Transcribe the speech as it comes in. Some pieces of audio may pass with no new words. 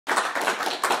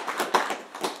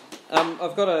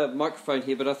I've got a microphone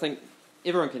here, but I think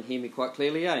everyone can hear me quite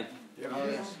clearly, eh?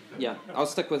 Yeah, I'll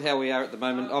stick with how we are at the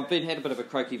moment. I've had a bit of a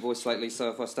croaky voice lately,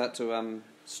 so if I start to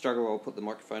struggle, I'll put the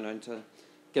microphone on to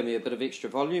give me a bit of extra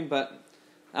volume. But,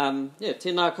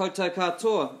 tēnā koutou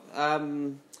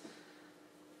katoa.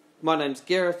 My name's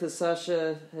Gareth, as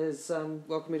Sasha has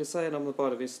welcomed me to say, and I'm the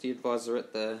Biodiversity Advisor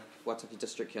at the Waitaki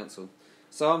District Council.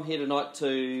 So I'm here tonight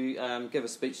to give a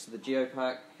speech to the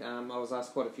Geopark. I was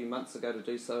asked quite a few months ago to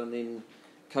do so, and then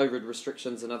COVID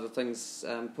restrictions and other things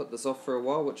put this off for a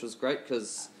while, which was great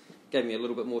because it gave me a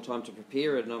little bit more time to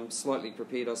prepare, and I'm slightly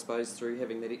prepared, I suppose, through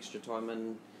having that extra time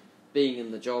and being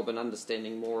in the job and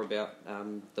understanding more about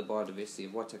the biodiversity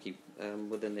of Waitaki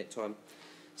within that time.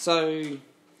 So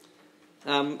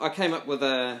I came up with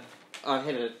I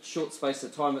had a short space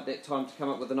of time at that time to come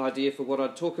up with an idea for what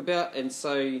I'd talk about, and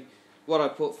so what I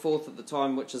put forth at the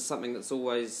time, which is something that's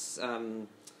always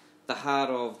the heart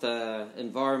of the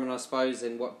environment, I suppose,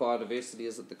 and what biodiversity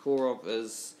is at the core of,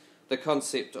 is the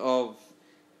concept of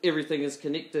everything is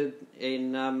connected,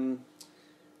 and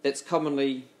that's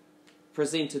commonly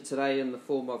presented today in the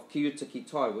form of Uta Ki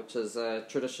Tai, which is a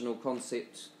traditional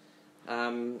concept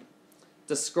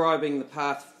describing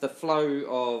the flow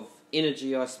of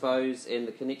energy, I suppose, and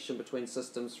the connection between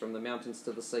systems from the mountains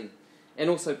to the sea, and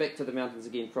also back to the mountains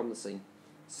again from the sea.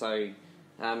 So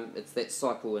it's that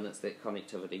cycle and it's that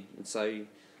connectivity. And so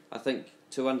I think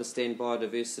to understand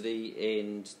biodiversity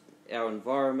and our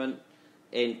environment,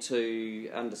 and to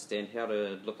understand how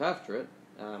to look after it,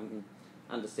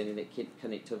 understanding that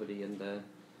connectivity and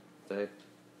the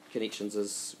connections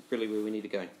is really where we need to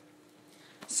go.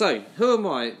 So, who am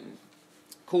I?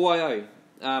 Ko waio.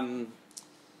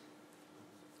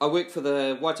 I work for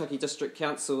the Waitaki District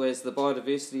Council as the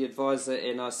Biodiversity Advisor,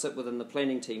 and I sit within the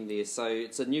planning team there. So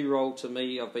it's a new role to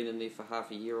me. I've been in there for half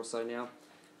a year or so now,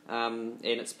 and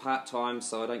it's part-time,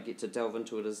 so I don't get to delve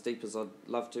into it as deep as I'd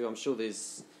love to. I'm sure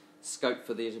there's scope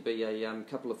for there to be a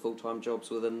couple of full-time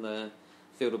jobs within the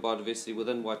field of biodiversity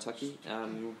within Waitaki.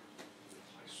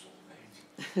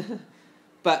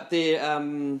 But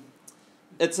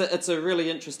it's a really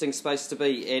interesting space to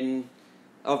be, and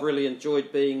I've really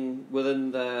enjoyed being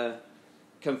within the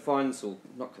within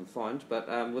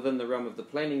the realm of the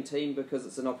planning team, because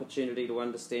it's an opportunity to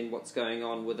understand what's going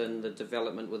on within the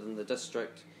development within the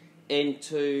district, and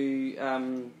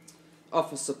to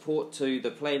offer support to the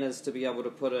planners to be able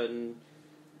to put in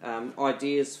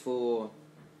ideas for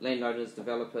landowners,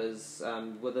 developers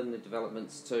within the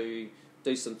developments to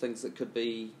do some things that could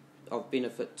be of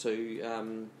benefit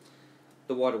to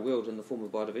the wider world in the form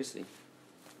of biodiversity.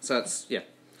 So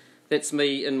that's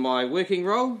me in my working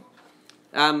role.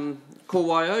 Ko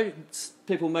waio,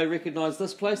 people may recognise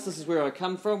this place. This is where I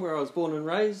come from, where I was born and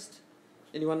raised.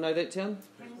 Anyone know that town?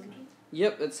 Hamilton.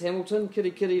 Yep, it's Hamilton,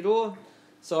 Kirikiriroa.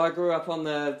 So I grew up on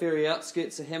the very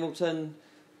outskirts of Hamilton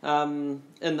in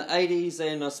the 80s,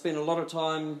 and I spent a lot of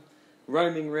time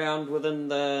roaming around within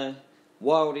the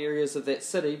wild areas of that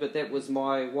city, but that was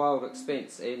my wild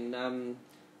expense, and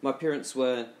my parents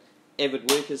were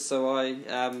avid workers, so I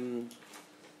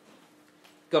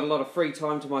got a lot of free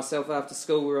time to myself after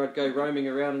school, where I'd go roaming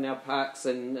around in our parks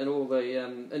and all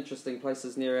the interesting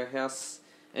places near our house.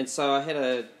 And so I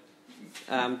had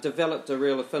developed a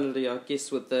real affinity, I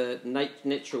guess, with the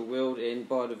natural world and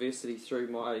biodiversity through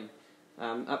my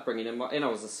upbringing. And I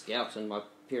was a scout, and my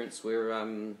parents were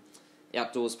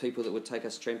outdoors people that would take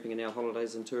us tramping in our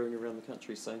holidays and touring around the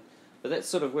country. But that's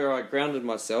sort of where I grounded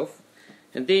myself.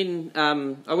 And then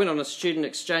I went on a student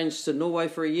exchange to Norway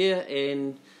for a year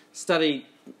and studied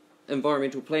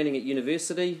environmental planning at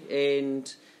university,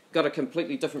 and got a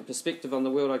completely different perspective on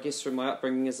the world, I guess, from my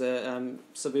upbringing as a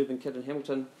suburban kid in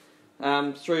Hamilton,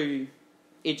 through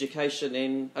education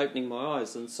and opening my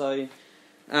eyes. And so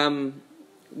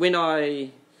when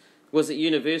I was at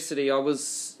university,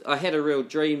 I had a real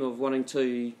dream of wanting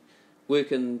to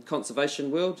work in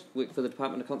conservation world, work for the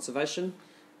Department of Conservation.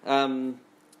 And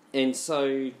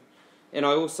I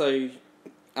also,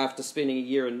 after spending a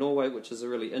year in Norway, which is a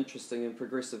really interesting and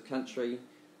progressive country,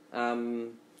 had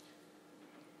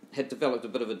developed a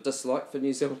bit of a dislike for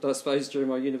New Zealand, I suppose, during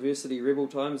my university rebel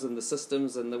times and the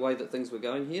systems and the way that things were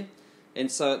going here.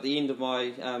 And so at the end of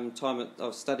my time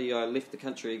of study, I left the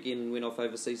country again and went off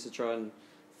overseas to try and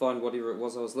find whatever it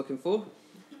was I was looking for.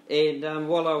 And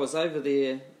while I was over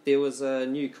there, there was a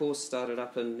new course started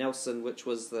up in Nelson, which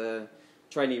was the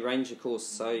trainee ranger course.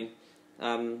 So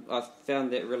I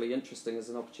found that really interesting as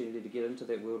an opportunity to get into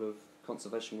that world of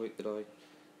conservation work that I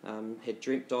had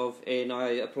dreamt of, and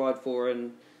I applied for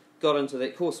and got into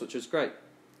that course, which was great.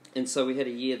 And so we had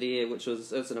a year there, it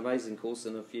was an amazing course,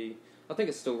 and I think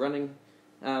it's still running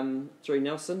through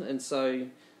Nelson, and so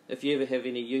if you ever have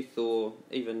any youth or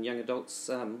even young adults,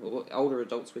 or older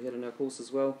adults we had in our course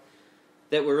as well,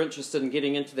 that were interested in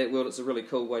getting into that world, it's a really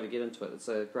cool way to get into it. It's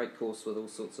a great course with all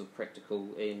sorts of practical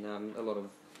and a lot of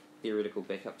theoretical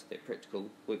backup to that practical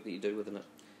work that you do within it.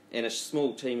 And a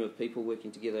small team of people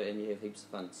working together, and you have heaps of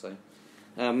fun. So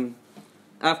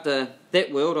after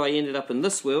that world, I ended up in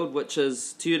this world, which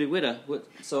is Te Urewera.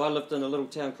 So I lived in a little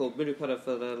town called Murupara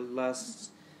for the last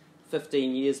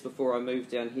 15 years before I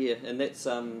moved down here, and that's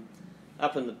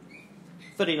up in the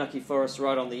Whirinaki forest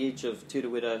right on the edge of Te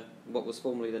Urewera, what was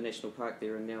formerly the national park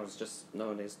there, and now is just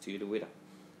known as Te Urewera.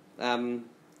 And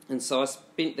so I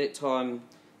spent that time,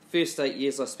 first 8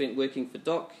 years I spent working for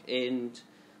DOC, and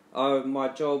my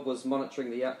job was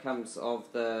monitoring the outcomes of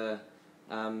the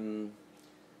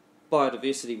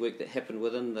biodiversity work that happened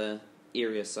within the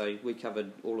area. So we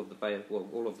covered all of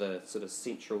the sort of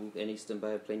central and eastern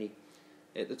Bay of Plenty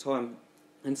at the time,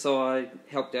 and so I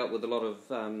helped out with a lot of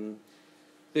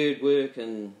bird work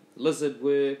and lizard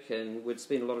work, and we'd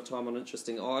spend a lot of time on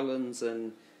interesting islands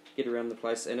and get around the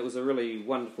place, and it was a really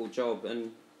wonderful job.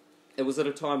 And it was at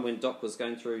a time when DOC was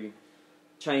going through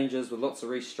changes with lots of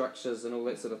restructures and all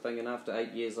that sort of thing, and after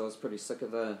 8 years I was pretty sick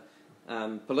of the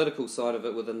political side of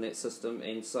it within that system,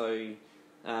 and so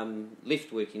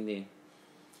left working there.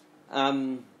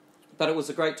 But it was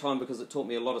a great time because it taught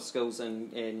me a lot of skills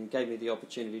and gave me the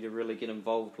opportunity to really get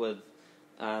involved with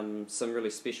some really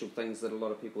special things that a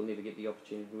lot of people never get the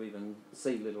opportunity to even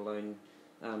see, let alone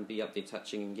be up there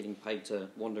touching and getting paid to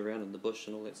wander around in the bush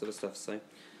and all that sort of stuff. So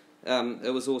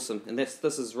it was awesome. And this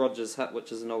is Roger's hut,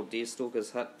 which is an old deer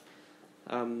stalker's hut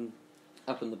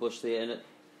up in the bush there. And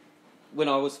when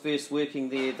I was first working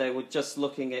there, they were just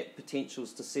looking at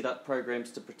potentials to set up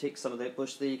programs to protect some of that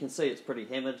bush there. You can see it's pretty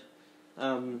hammered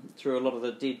through a lot of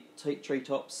the dead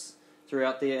treetops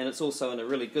throughout there, and it's also in a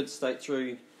really good state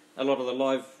through a lot of the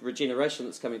live regeneration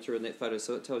that's coming through in that photo,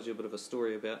 so it tells you a bit of a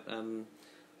story about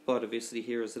biodiversity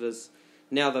here as it is.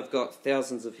 Now they've got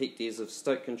thousands of hectares of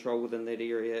stoat control within that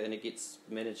area, and it gets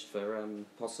managed for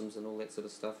possums and all that sort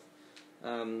of stuff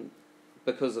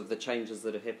because of the changes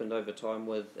that have happened over time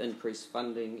with increased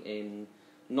funding and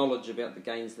knowledge about the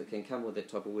gains that can come with that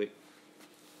type of work.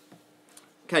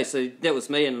 Okay, so that was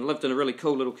me, and lived in a really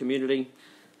cool little community.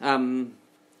 About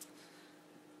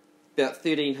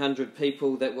 1,300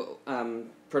 people that were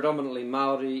predominantly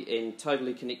Māori and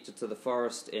totally connected to the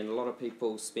forest, and a lot of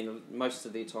people spend most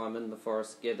of their time in the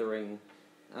forest gathering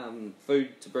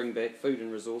food to bring back, food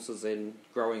and resources, and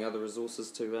growing other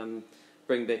resources to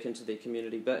bring back into their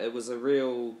community. But it was a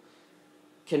real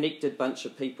connected bunch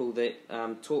of people that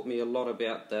taught me a lot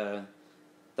about the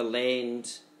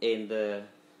land and the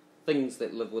things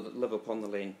that live upon the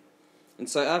land. And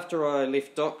so after I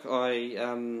left DOC,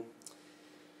 I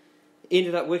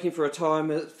ended up working for a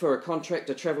time for a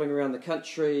contractor travelling around the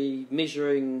country,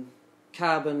 measuring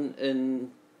carbon in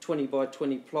 20 by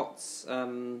 20 plots,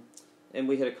 and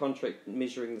we had a contract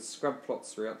measuring the scrub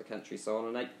plots throughout the country. So on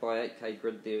an 8 by 8k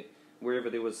grid there, wherever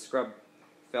there was scrub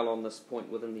fell on this point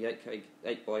within the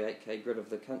 8 by 8k grid of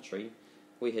the country,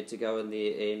 we had to go in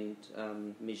there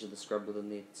and measure the scrub within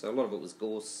there. So a lot of it was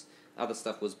gorse, other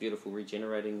stuff was beautiful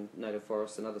regenerating native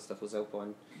forests, and other stuff was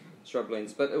alpine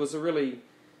shrublands. But it was a really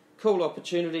cool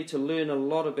opportunity to learn a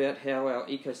lot about how our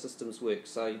ecosystems work.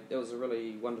 So it was a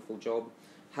really wonderful job,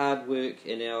 hard work,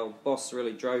 and our boss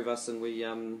really drove us, and we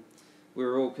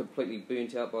were all completely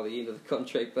burnt out by the end of the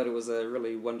contract, but it was a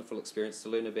really wonderful experience to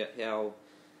learn about how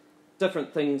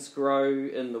different things grow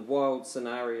in the wild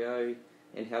scenario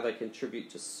and how they contribute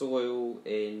to soil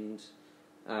and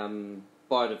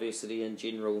biodiversity in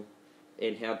general,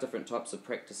 and how different types of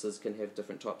practices can have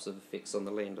different types of effects on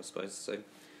the land, I suppose. So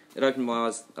it opened my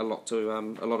eyes a lot to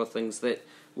a lot of things that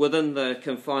within the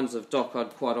confines of DOC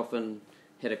I'd quite often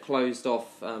had a closed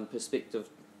off perspective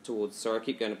towards. So I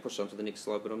keep going to push on to the next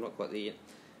slide, but I'm not quite there yet.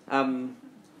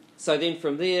 So then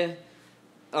from there,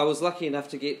 I was lucky enough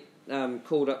to get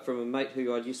called up from a mate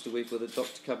who I used to work with at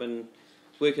DOC to come and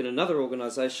work in another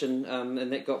organisation,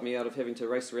 and that got me out of having to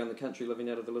race around the country living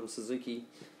out of the little Suzuki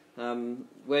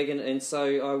wagon. And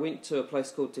so I went to a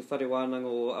place called Te Whare Wānanga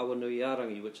or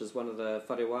Awanuiarangi, which is one of the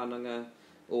Whare Wānanga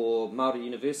or Māori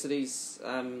universities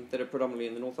that are predominantly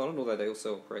in the North Island, although they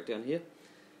also operate down here.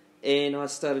 And I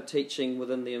started teaching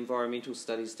within the environmental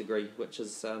studies degree, which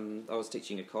is I was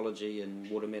teaching ecology and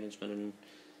water management and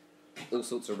all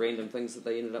sorts of random things that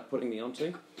they ended up putting me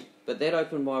onto. But that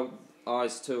opened my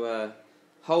eyes to a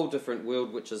whole different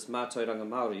world, which is mātauranga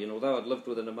Māori. And although I'd lived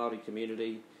within a Māori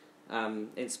community and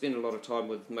spent a lot of time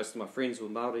with most of my friends were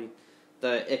Māori,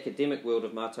 the academic world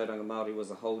of mātauranga Māori was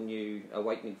a whole new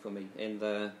awakening for me, and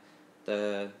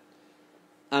the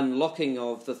unlocking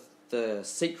of the the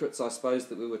secrets, I suppose,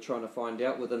 that we were trying to find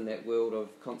out within that world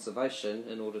of conservation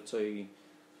in order to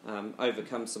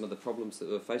overcome some of the problems that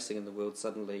we were facing in the world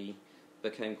suddenly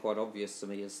became quite obvious to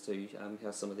me as to how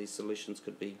some of these solutions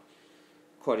could be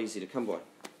quite easy to come by.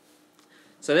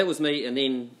 So that was me, and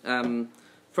then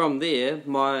from there,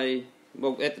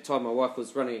 at the time my wife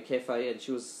was running a cafe, and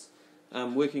she was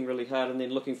working really hard and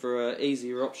then looking for an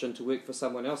easier option to work for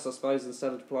someone else, I suppose, and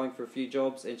started applying for a few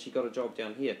jobs, and she got a job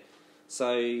down here.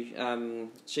 So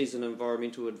she's an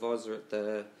environmental advisor at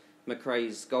the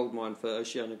Macrae's gold mine for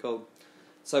Oceana Gold.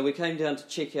 So we came down to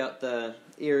check out the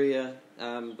area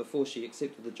before she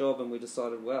accepted the job, and we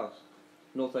decided, wow,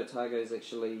 North Otago is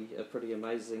actually a pretty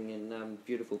amazing and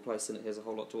beautiful place, and it has a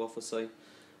whole lot to offer. So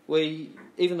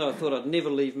even though I thought I'd never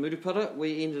leave Murupara,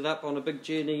 we ended up on a big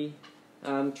journey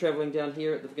travelling down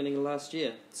here at the beginning of last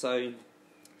year. So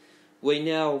we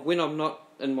now, when I'm not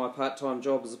in my part-time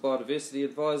job as a biodiversity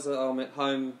advisor, I'm at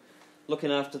home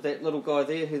looking after that little guy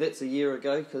there, that's a year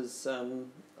ago, because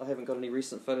I haven't got any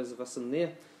recent photos of us in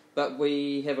there. But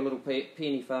we have a little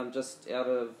peony farm just out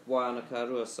of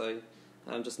Waianakarua, so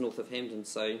just north of Hampden.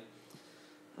 So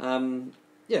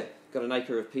yeah, got an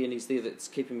acre of peonies there that's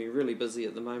keeping me really busy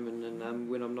at the moment, and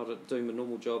when I'm not doing my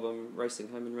normal job, I'm racing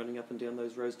home and running up and down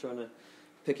those roads trying to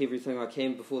pick everything I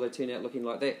can before they turn out looking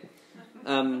like that.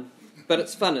 But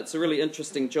it's fun, it's a really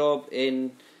interesting job,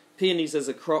 and peonies as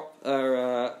a crop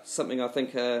are something I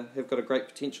think have got a great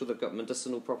potential. They've got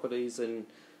medicinal properties and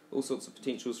all sorts of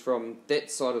potentials from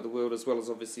that side of the world, as well as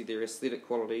obviously their aesthetic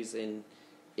qualities and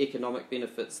economic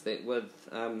benefits that with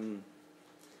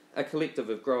a collective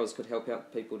of growers could help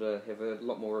out people to have a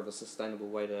lot more of a sustainable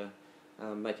way to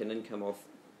make an income off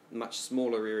much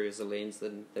smaller areas of lands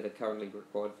that are currently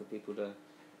required for people to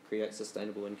create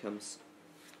sustainable incomes.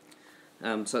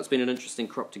 So it's been an interesting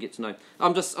crop to get to know.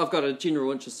 I've got a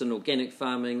general interest in organic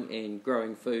farming and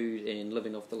growing food and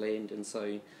living off the land, and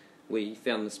so we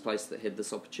found this place that had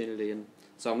this opportunity, and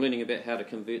so I'm learning about how to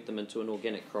convert them into an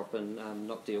organic crop and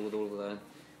not deal with all of the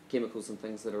chemicals and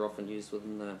things that are often used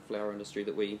within the flower industry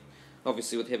that we,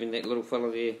 obviously with having that little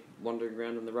fella there wandering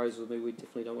around in the rows with me, we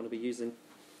definitely don't want to be using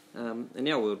in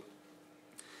our world.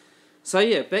 So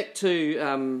yeah, back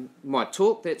to my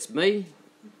talk, that's me.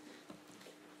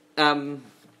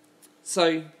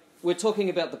 So we're talking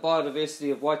about the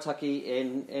biodiversity of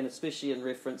Waitaki and especially in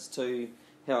reference to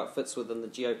how it fits within the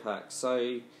Geopark.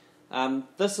 So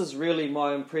this is really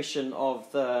my impression of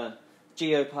the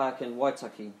Geopark in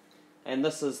Waitaki, and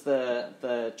this is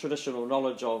the traditional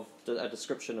knowledge of a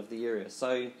description of the area.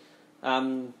 So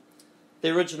the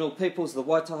original peoples, the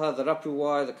Waitaha, the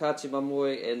Rapuwai, the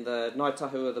Kātimamoi and the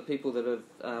Ngaitahu are the people that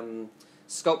have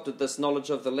sculpted this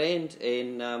knowledge of the land,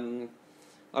 and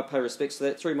I pay respects to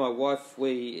that. Through my wife,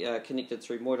 we connected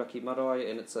through Moiraki Marae,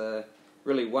 and it's a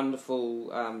really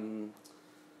wonderful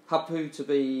hapu to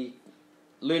be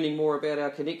learning more about our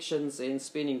connections and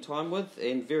spending time with,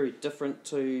 and very different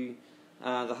to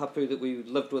the hapu that we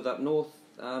lived with up north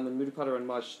in Murupara and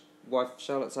my wife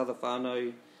Charlotte's other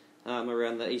whānau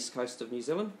around the east coast of New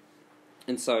Zealand.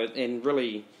 And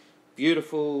really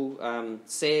beautiful,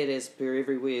 sad as per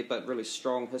everywhere, but really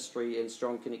strong history and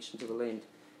strong connection to the land.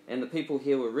 And the people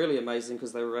here were really amazing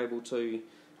because they were able to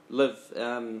live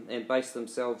and base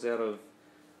themselves out of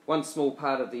one small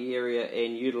part of the area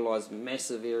and utilise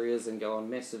massive areas and go on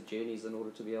massive journeys in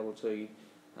order to be able to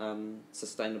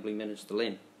sustainably manage the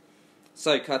land.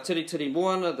 So ka Tiritiri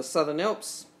Moana, the Southern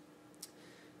Alps.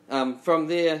 From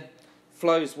there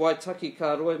flows Waitaki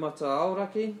ka Roemata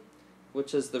Aoraki,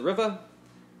 which is the river,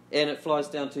 and it flies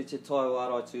down to Te Tai o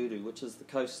Araituru, which is the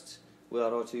coast where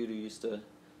Araituru used to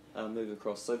move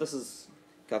across. So this is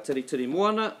ka Tiritiri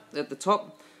Moana at the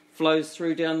top, flows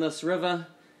through down this river,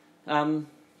 and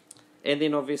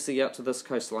then obviously out to this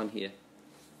coastline here.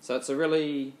 So it's a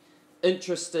really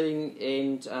interesting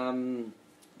and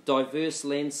diverse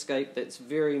landscape that's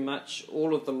very much,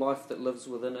 all of the life that lives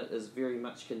within it is very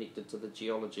much connected to the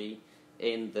geology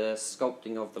and the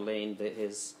sculpting of the land that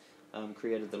has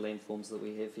created the landforms that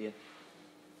we have here.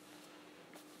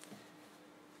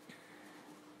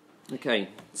 Okay,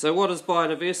 so what is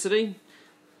biodiversity?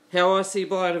 How I see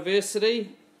biodiversity,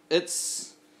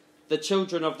 it's the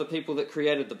children of the people that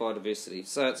created the biodiversity.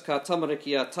 So it's ka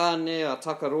tamariki a tāne, a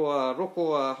takaroa, a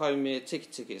roko, a haume, tiki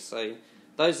tiki. So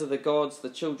those are the gods, the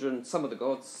children, some of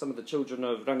the children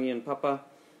of Raki and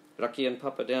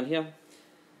Papa down here,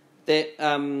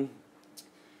 that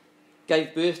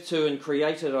gave birth to and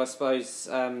created, I suppose,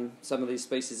 some of these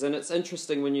species. And it's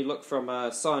interesting when you look from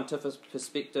a scientific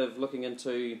perspective, looking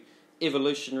into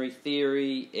evolutionary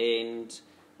theory and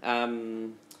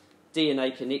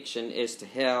DNA connection as to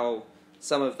how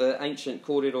some of the ancient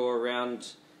kōrero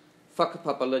around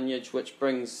whakapapa lineage, which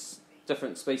brings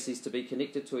different species to be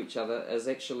connected to each other, is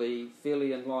actually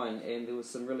fairly in line, and there was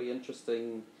some really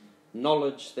interesting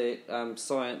knowledge that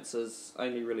science is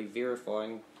only really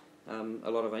verifying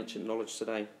a lot of ancient knowledge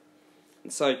today.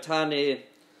 And so Tāne,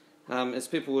 as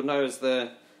people will know, is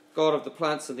the god of the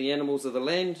plants and the animals of the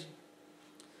land.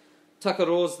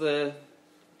 Takaro's the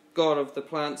god of the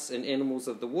plants and animals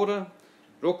of the water.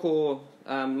 Roko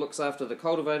looks after the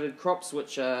cultivated crops,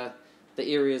 which are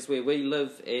the areas where we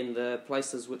live and the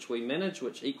places which we manage,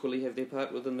 which equally have their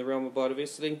part within the realm of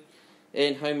biodiversity.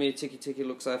 And Haumea Tiki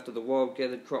looks after the wild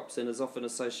gathered crops and is often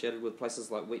associated with places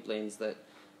like wetlands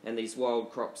and these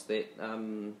wild crops that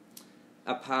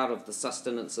are part of the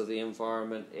sustenance of the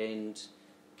environment and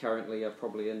currently are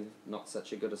probably in not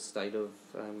such a good a state of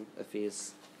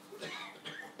affairs.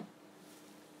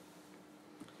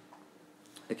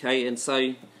 Okay, and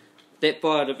so that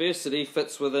biodiversity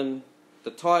fits within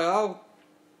the Taiao,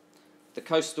 the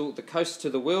coast to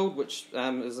the world, which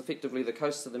is effectively the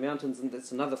coast to the mountains, and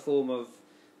that's another form of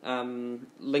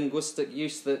linguistic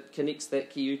use that connects that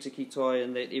ki Uta Ki Tai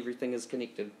and that everything is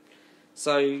connected.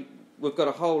 So we've got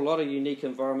a whole lot of unique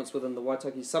environments within the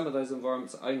Waitaki. Some of those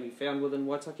environments are only found within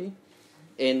Waitaki,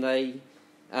 and they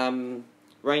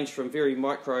range from very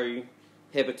micro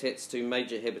habitats to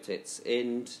major habitats.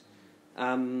 And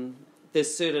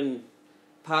there's certain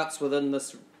parts within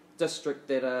this district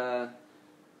that are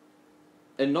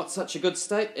in not such a good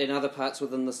state, and other parts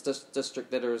within this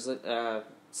district that are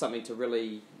something to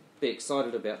really be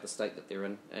excited about the state that they're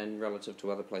in and relative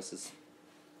to other places.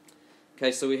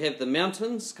 Okay, so we have the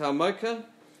mountains, Kaumoka,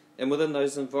 and within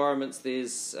those environments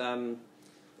there's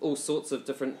all sorts of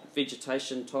different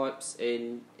vegetation types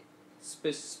and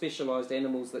specialised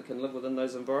animals that can live within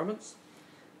those environments.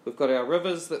 We've got our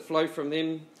rivers that flow from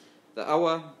them, the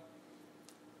awa.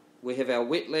 We have our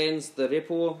wetlands, the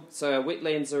repo. So our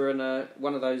wetlands are in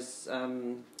one of those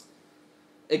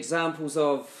examples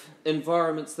of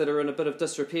environments that are in a bit of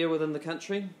disrepair within the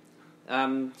country.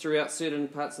 Throughout certain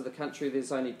parts of the country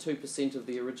there's only 2% of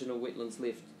the original wetlands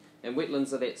left. And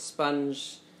wetlands are that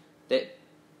sponge, that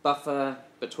buffer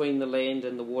between the land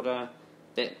and the water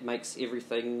that makes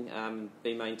everything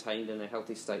be maintained in a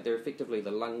healthy state. They're effectively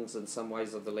the lungs in some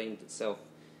ways of the land itself.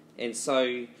 And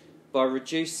so by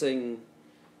reducing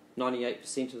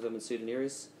 98% of them in certain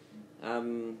areas,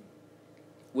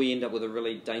 we end up with a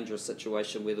really dangerous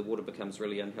situation where the water becomes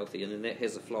really unhealthy, and then that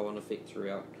has a flow-on effect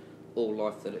throughout all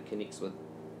life that it connects with,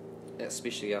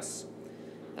 especially us.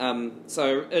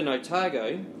 So in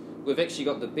Otago, we've actually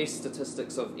got the best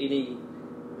statistics of any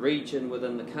region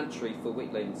within the country for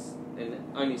wetlands, and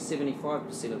only 75%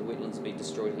 of the wetlands have been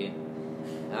destroyed here.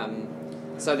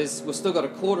 So we've still got a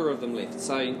quarter of them left.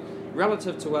 So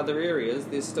relative to other areas,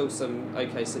 there's still some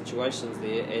okay situations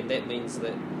there, and that means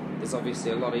that there's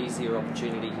obviously a lot easier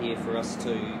opportunity here for us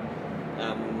to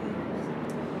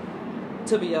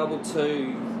be able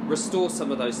to restore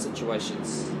some of those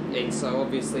situations. And so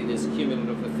obviously there's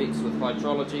cumulative effects with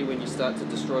hydrology when you start to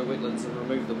destroy wetlands and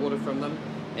remove the water from them.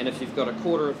 And if you've got a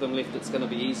quarter of them left, it's going to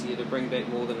be easier to bring back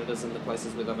more than it is in the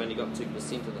places where they've only got 2% of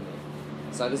them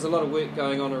left. So there's a lot of work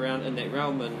going on around in that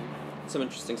realm, and some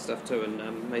interesting stuff too,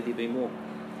 and may there be more.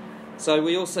 So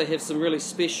we also have some really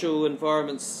special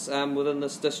environments within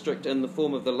this district in the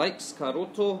form of the lakes,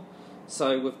 Karoto.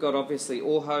 So we've got obviously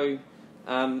Oho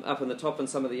up in the top, and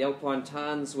some of the alpine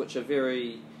tarns, which are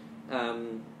very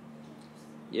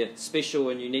special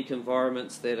and unique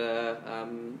environments that are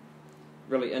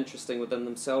really interesting within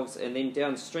themselves. And then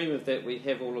downstream of that we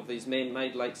have all of these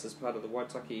man-made lakes as part of the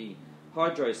Waitaki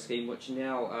hydro scheme, which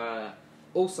now are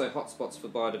also hotspots for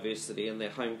biodiversity, and they're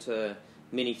home to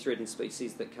many threatened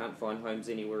species that can't find homes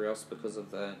anywhere else because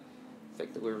of the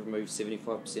fact that we've removed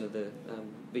 75% of the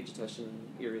vegetation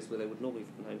in areas where they would normally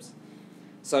find homes.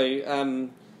 So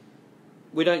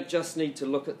we don't just need to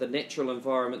look at the natural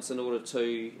environments in order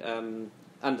to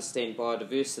understand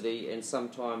biodiversity, and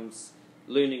sometimes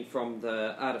learning from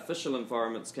the artificial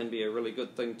environments can be a really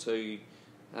good thing to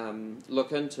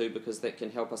look into, because that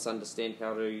can help us understand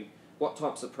what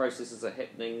types of processes are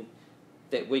happening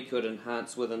that we could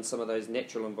enhance within some of those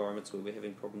natural environments where we're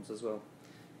having problems as well.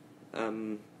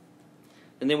 And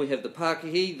then we have the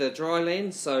Pākehī, the dry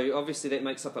land. So obviously that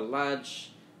makes up a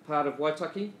large part of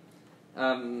Waitaki.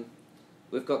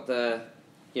 We've got the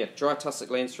dry tussock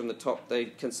lands from the top. They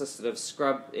consisted of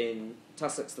scrub and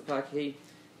tussocks, the Pākehī,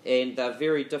 and they're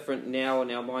very different now in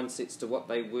our mindsets to what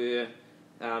they were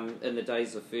in the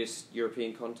days of first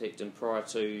European contact and prior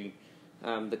to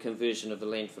the conversion of the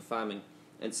land for farming.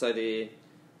 And so they've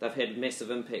had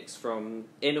massive impacts from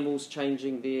animals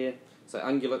changing so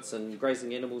ungulates and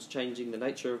grazing animals changing the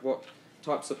nature of what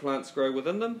types of plants grow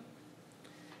within them,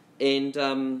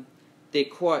 and they're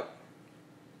quite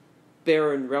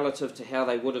barren relative to how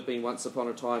they would have been once upon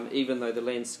a time, even though the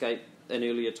landscape in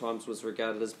earlier times was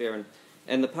regarded as barren.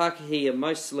 And the Pākehī are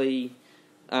mostly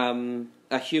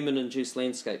a human-induced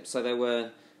landscape. So they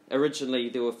were originally,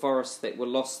 there were forests that were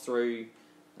lost through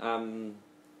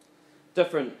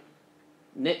different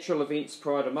natural events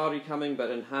prior to Māori coming,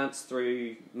 but enhanced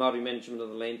through Māori management of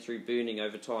the land through burning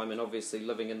over time, and obviously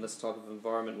living in this type of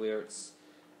environment where it's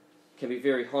can be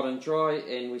very hot and dry,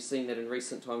 and we've seen that in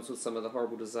recent times with some of the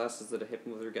horrible disasters that have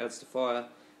happened with regards to fire.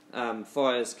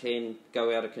 Fires can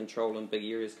go out of control and big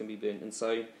areas can be burnt, and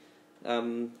so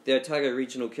the Otago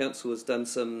Regional Council has done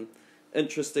some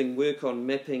interesting work on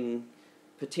mapping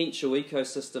potential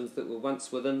ecosystems that were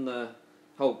once within the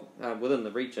within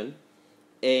the region.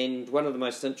 And one of the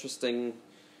most interesting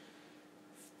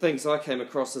things I came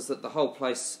across is that the whole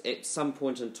place, at some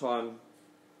point in time,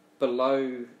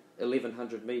 below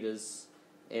 1,100 metres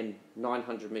and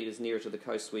 900 metres nearer to the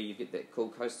coast, where you get that cool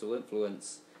coastal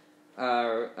influence,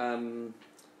 were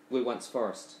once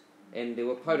forest. And there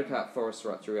were podocarp forests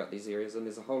right throughout these areas, and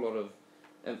there's a whole lot of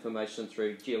information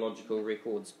through geological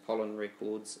records, pollen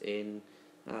records, and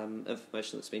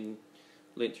information that's been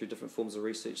learnt through different forms of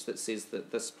research that says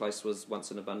that this place was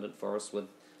once an abundant forest with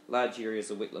large areas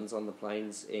of wetlands on the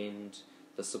plains and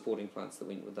the supporting plants that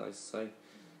went with those. So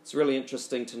it's really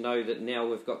interesting to know that now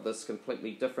we've got this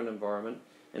completely different environment,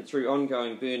 and through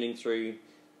ongoing burning through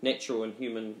natural and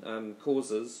human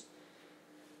causes,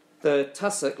 the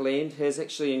tussock land has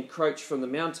actually encroached from the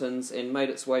mountains and made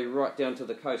its way right down to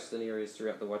the coast in areas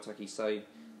throughout the Waitaki. So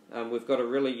we've got a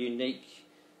really unique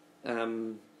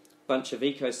bunch of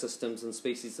ecosystems and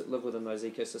species that live within those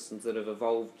ecosystems that have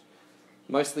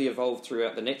mostly evolved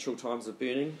throughout the natural times of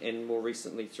burning, and more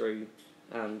recently through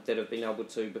that have been able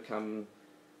to become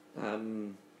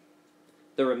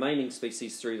the remaining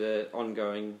species through the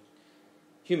ongoing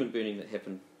human burning that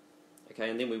happened. Okay,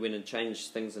 and then we went and changed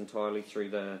things entirely through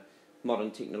the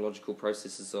modern technological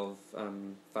processes of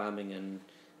farming and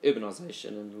urbanisation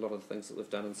and a lot of the things that we've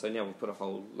done, and so now we've put a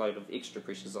whole load of extra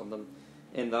pressures on them,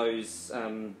 and those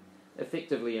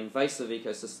effectively invasive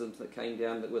ecosystems that came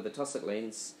down that were the tussock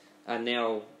lands are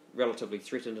now relatively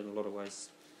threatened in a lot of ways.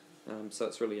 So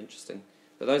it's really interesting.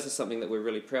 But those are something that we're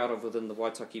really proud of within the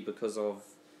Waitaki because of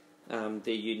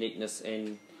their uniqueness,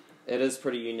 and it is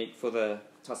pretty unique for the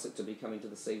tussock to be coming to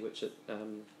the sea, which it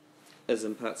is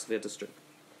in parts of our district.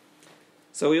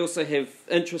 So we also have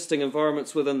interesting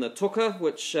environments within the toka,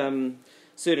 which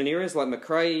certain areas like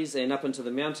Macraes and up into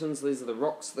the mountains, these are the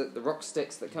rocks, the rock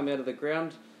stacks that come out of the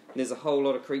ground. And there's a whole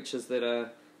lot of creatures that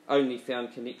are only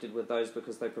found connected with those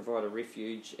because they provide a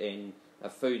refuge and a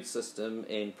food system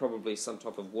and probably some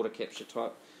type of water capture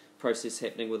type process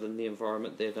happening within the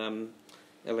environment that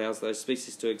allows those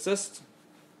species to exist.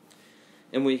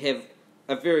 And we have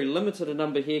a very limited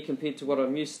number here compared to what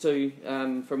I'm used to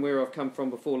from where I've come from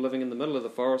before, living in the middle of the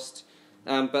forest.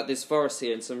 But there's forests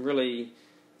here, and some really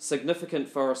significant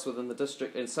forests within the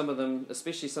district, and some of them,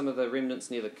 especially some of the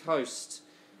remnants near the coast,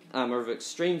 are of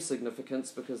extreme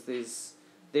significance because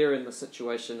they're in the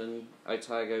situation in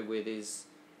Otago where there's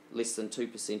less than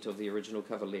 2% of the original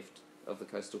cover left of the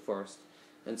coastal forest.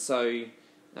 And so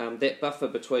that buffer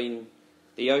between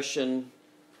the ocean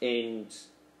and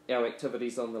our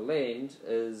activities on the land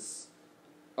is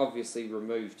obviously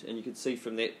removed. And you can see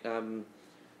from that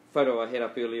photo I had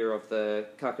up earlier of the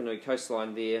Kakanui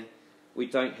coastline there, we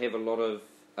don't have a lot of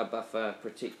a buffer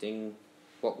protecting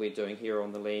what we're doing here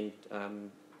on the land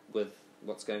with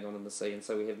what's going on in the sea. And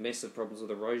so we have massive problems with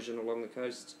erosion along the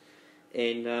coast.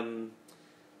 And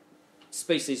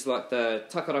species like the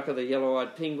takaraka, the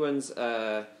yellow-eyed penguins,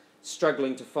 are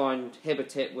struggling to find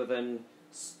habitat within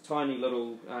tiny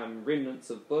little remnants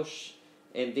of bush,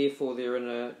 and therefore they're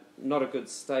in not a good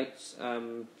state,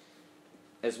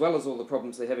 as well as all the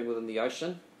problems they're having within the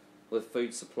ocean with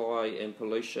food supply and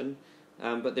pollution,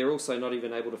 but they're also not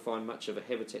even able to find much of a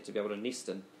habitat to be able to nest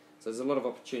in. So there's a lot of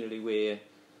opportunity where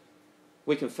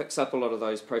we can fix up a lot of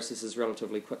those processes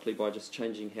relatively quickly by just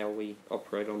changing how we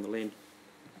operate on the land.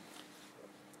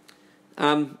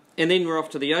 And then we're off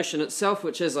to the ocean itself,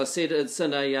 which, as I said, it's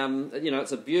in a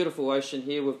it's a beautiful ocean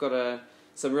here. We've got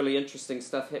some really interesting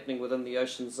stuff happening within the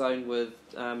ocean zone with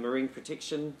marine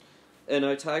protection in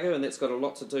Otago, and that's got a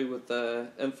lot to do with the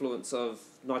influence of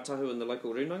Ngāi Tahu and the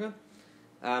local runanga.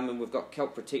 And we've got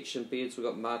kelp protection beds, we've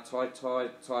got mā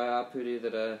tai apure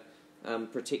that are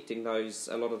protecting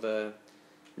a lot of the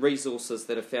resources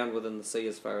that are found within the sea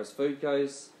as far as food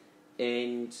goes,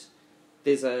 and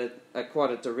there's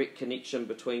quite a direct connection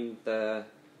between the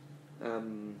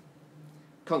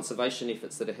conservation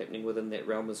efforts that are happening within that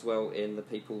realm as well, and the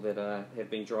people that have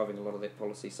been driving a lot of that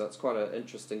policy. So it's quite an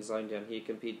interesting zone down here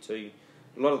compared to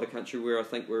a lot of the country where I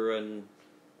think we're in,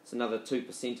 it's another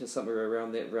 2% or somewhere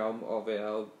around that realm of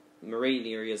our marine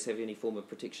areas have any form of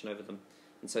protection over them.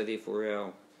 And so therefore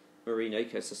our marine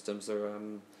ecosystems are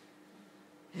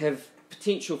have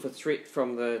potential for threat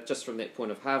from just from that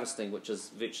point of harvesting, which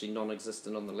is virtually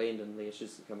non-existent on the land and the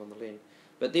issues that come on the land.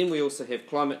 But then we also have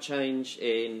climate change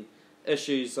and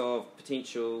issues of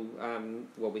potential,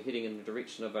 we're heading in the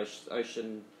direction of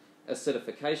ocean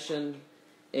acidification,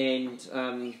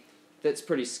 and that's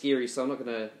pretty scary, so I'm not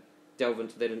going to delve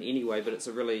into that in any way, but it's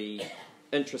a really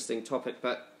interesting topic.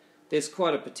 But there's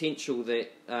quite a potential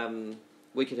that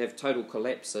we could have total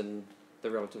collapse in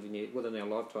the relatively near, within our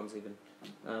lifetimes even,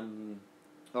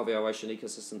 of our ocean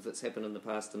ecosystems that's happened in the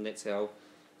past, and that's how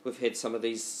we've had some of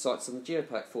these sites in the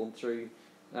Geopark form through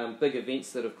big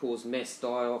events that have caused mass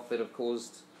die-off, that have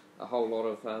caused a whole lot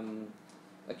of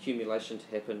accumulation to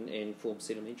happen and form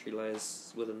sedimentary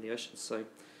layers within the ocean. So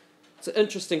it's an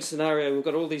interesting scenario. We've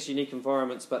got all these unique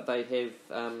environments, but they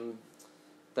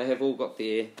have all got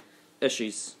their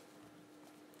issues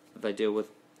that they deal with.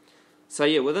 So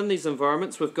yeah, within these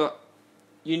environments we've got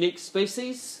unique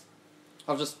species.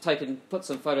 I've just put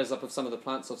some photos up of some of the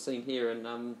plants I've seen here,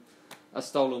 and I've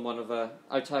stolen one of a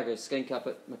Otago skink up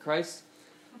at Macrae's.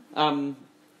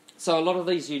 So a lot of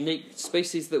these unique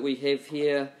species that we have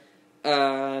here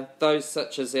are those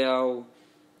such as our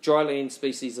dryland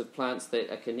species of plants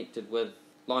that are connected with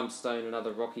limestone and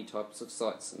other rocky types of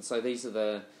sites. And so these are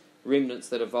the remnants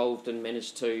that evolved and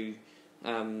managed to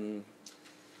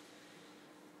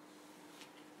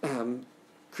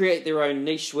create their own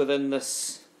niche within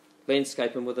this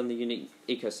landscape and within the unique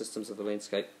ecosystems of the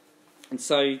landscape. And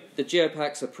so the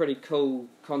geopark's a pretty cool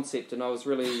concept, and I was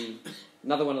really,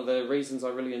 another one of the reasons I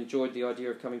really enjoyed the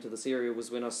idea of coming to this area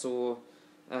was when I saw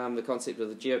the concept of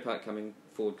the geopark coming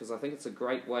forward, because I think it's a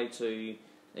great way to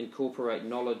incorporate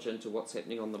knowledge into what's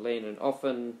happening on the land. And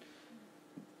often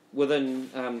within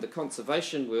the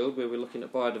conservation world, where we're looking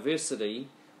at biodiversity,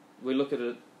 we look at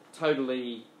it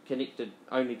totally connected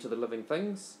only to the living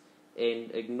things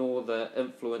and ignore the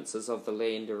influences of the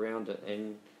land around it,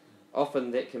 and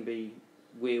often that can be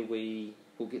where we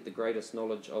will get the greatest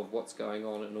knowledge of what's going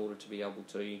on in order to be able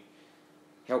to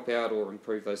help out or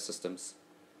improve those systems.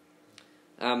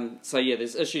 So yeah,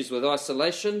 there's issues with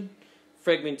isolation,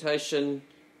 fragmentation,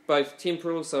 both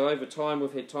temporal, so over time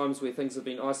we've had times where things have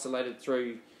been isolated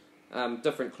through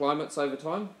different climates over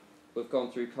time. We've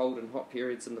gone through cold and hot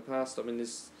periods in the past. I mean,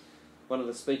 there's one of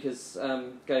the speakers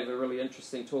gave a really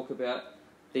interesting talk about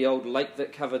the old lake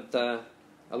that covered a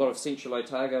lot of central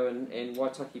Otago and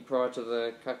Waitaki prior to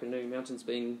the Kapanui Mountains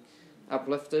being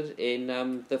uplifted,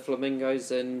 and the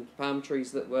flamingos and palm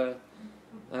trees that were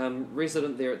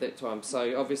resident there at that time.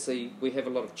 So obviously we have a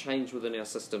lot of change within our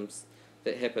systems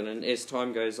that happen, and as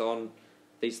time goes on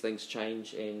these things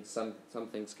change, and some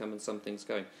things come and some things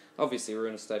go. Obviously we're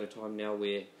in a state of time now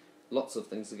where lots of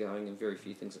things are going and very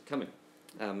few things are coming,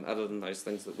 other than those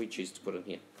things that we choose to put in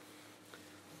here.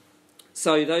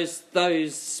 So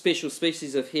those special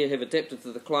species of here have adapted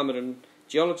to the climate and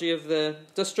geology of the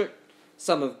district.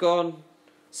 Some have gone,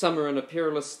 some are in a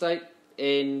perilous state,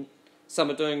 and some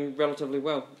are doing relatively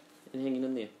well and hanging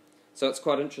in there. So it's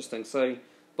quite interesting. So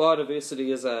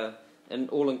biodiversity is an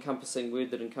all-encompassing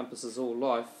word that encompasses all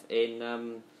life,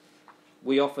 and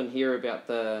we often hear about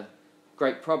the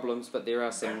great problems, but there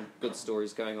are some good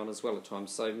stories going on as well at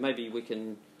times. So maybe we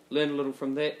can learn a little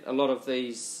from that. A lot of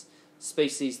these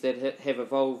species that have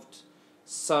evolved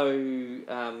so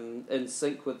in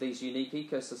sync with these unique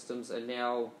ecosystems are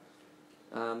now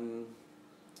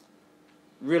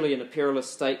really in a perilous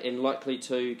state and likely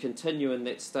to continue in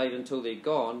that state until they're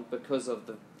gone, because of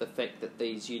the fact that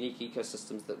these unique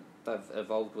ecosystems that they've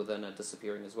evolved within are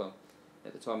disappearing as well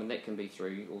at the time, and that can be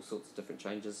through all sorts of different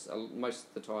changes, most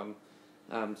of the time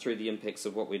through the impacts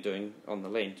of what we're doing on the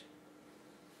land.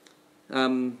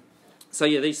 So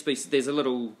yeah, these species, there's a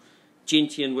little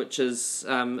gentian which is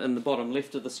in the bottom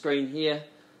left of the screen here.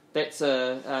 That's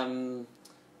a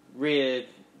rare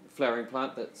flowering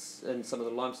plant that's in some of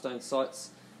the limestone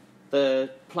sites.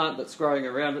 The plant that's growing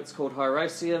around it's called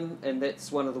Hieracium, and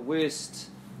that's one of the worst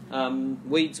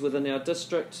weeds within our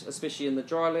district, especially in the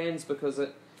drylands, because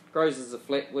it grows as a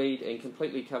flat weed and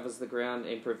completely covers the ground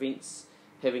and prevents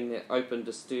having that open,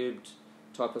 disturbed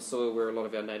type of soil where a lot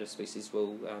of our native species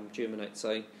will germinate.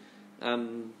 So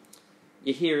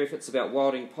you hear efforts about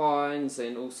wilding pines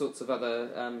and all sorts of other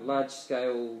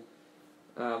large-scale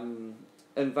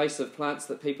invasive plants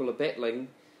that people are battling,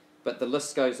 but the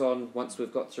list goes on once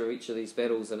we've got through each of these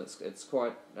battles, and it's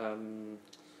quite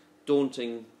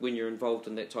daunting when you're involved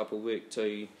in that type of work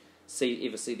to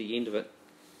ever see the end of it.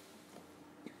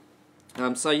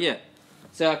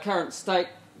 So our current state,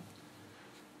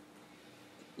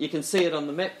 you can see it on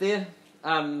the map there.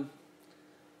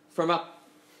 From up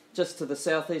just to the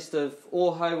southeast of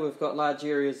Oahu, we've got large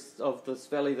areas of this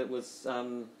valley that was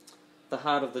the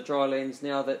heart of the drylands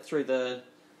now, that through the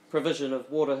provision of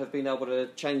water have been able to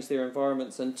change their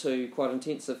environments into quite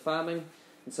intensive farming.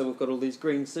 And so we've got all these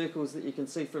green circles that you can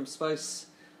see from space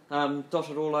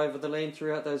dotted all over the land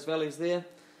throughout those valleys there.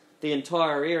 The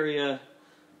entire area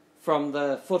from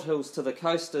the foothills to the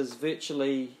coast is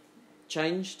virtually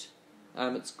changed.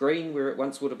 It's green where it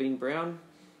once would have been brown,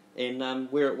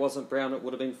 and where it wasn't brown it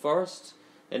would have been forest,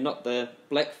 and not the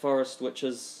black forest which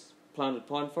is planted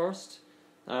pine forest.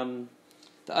 The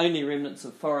only remnants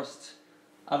of forest,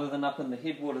 other than up in the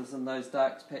headwaters in those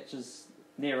dark patches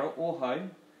near Oahu,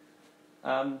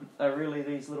 are really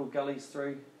these little gullies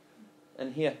through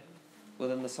in here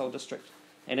within this whole district.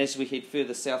 And as we head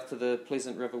further south to the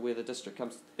Pleasant River where the district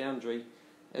comes to the boundary,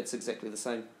 it's exactly the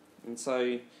same. And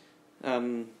so,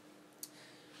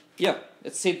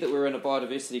 it's said that we're in a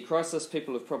biodiversity crisis.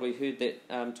 People have probably heard that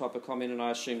type of comment, and I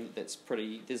assume that's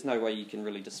there's no way you can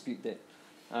really dispute that.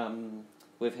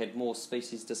 We've had more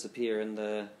species disappear in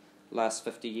the last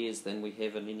 50 years than we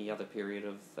have in any other period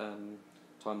of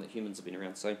time that humans have been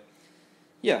around. So,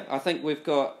 I think we've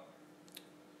got,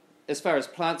 as far as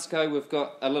plants go, we've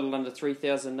got a little under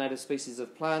 3,000 native species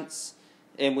of plants,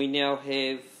 and we now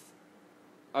have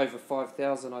over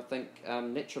 5,000, I think,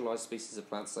 naturalised species of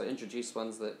plants, so introduced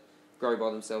ones that grow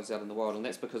by themselves out in the wild, and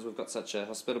that's because we've got such a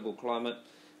hospitable climate.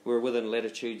 We're within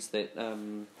latitudes that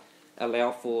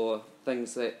allow for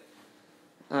things that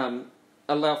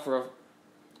allow for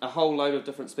a whole load of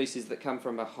different species that come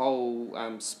from a whole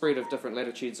spread of different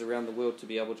latitudes around the world to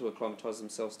be able to acclimatise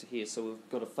themselves to here. So we've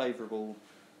got a favourable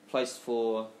place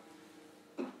for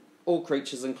all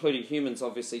creatures, including humans,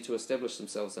 obviously, to establish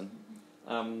themselves in.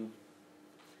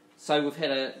 So we've had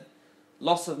a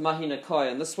loss of mahina kai,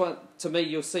 and this one, to me,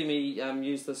 you'll see me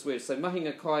use this word. So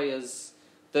mahina kai is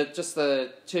just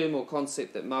the term or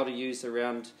concept that Māori use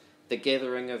around the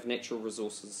gathering of natural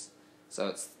resources. So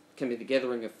it can be the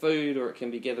gathering of food, or it can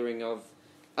be gathering of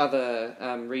other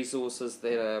resources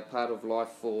that are part of life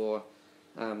for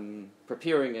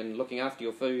preparing and looking after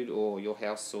your food or your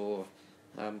house or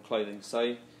clothing.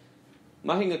 So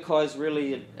mahina kai is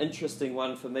really an interesting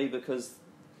one for me because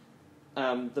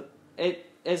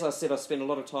as I said, I spent a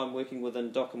lot of time working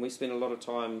within DOC, and we spent a lot of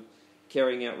time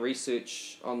carrying out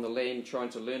research on the land, trying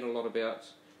to learn a lot about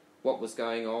what was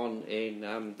going on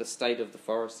and the state of the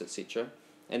forest, etc.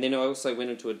 And then I also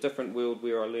went into a different world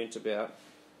where I learnt about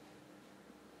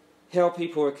how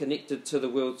people are connected to the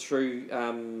world through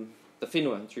the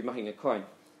whenua, through mahina kai.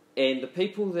 And the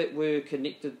people that were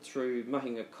connected through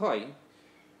mahina kai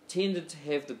tended to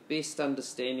have the best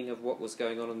understanding of what was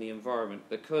going on in the environment,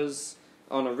 because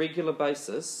on a regular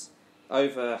basis,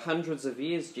 over hundreds of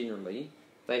years generally,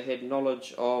 they had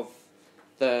knowledge of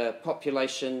the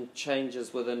population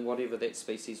changes within whatever that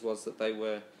species was that they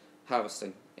were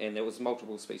harvesting. And there was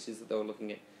multiple species that they were looking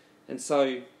at. And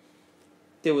so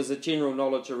there was a general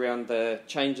knowledge around the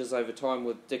changes over time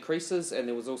with decreases, and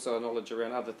there was also a knowledge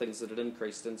around other things that had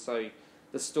increased. And so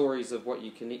the stories of what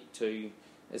you connect to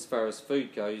as far as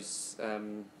food goes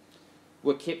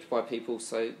were kept by people,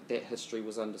 so that history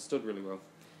was understood really well.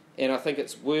 And I think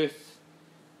it's worth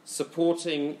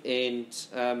supporting and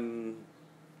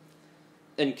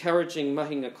encouraging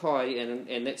mahina kai,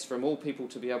 and that's from all people,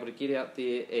 to be able to get out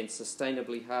there and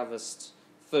sustainably harvest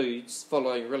foods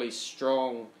following really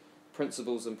strong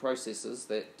principles and processes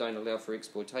that don't allow for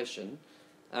exploitation,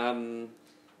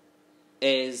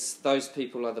 as those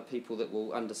people are the people that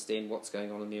will understand what's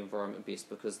going on in the environment best,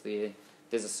 because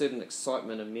there's a certain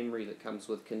excitement and memory that comes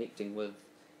with connecting with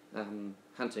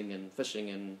hunting and fishing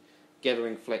and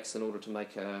gathering flax in order to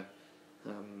make a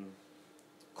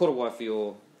korowai for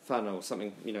your whānau or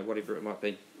something, whatever it might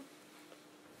be.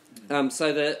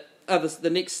 So the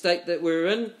next state that we're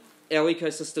in, our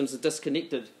ecosystems are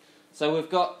disconnected. So we've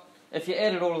got, if you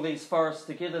added all of these forests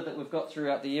together that we've got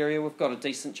throughout the area, we've got a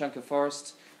decent chunk of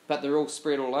forest, but they're all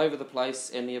spread all over the place,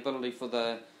 and the ability for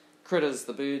the critters,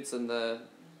 the birds and the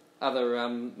other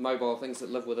mobile things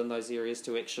that live within those areas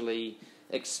to actually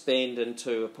expand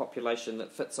into a population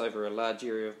that fits over a large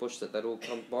area of bush that they'd all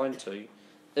combine to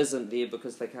isn't there,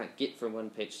 because they can't get from one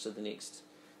patch to the next.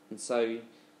 And so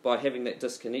by having that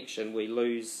disconnection, we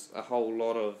lose a whole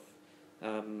lot of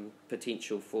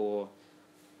potential for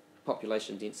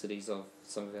population densities of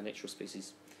some of our natural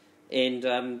species.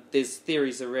 And there's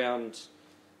theories around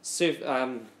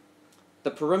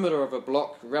the perimeter of a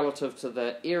block relative to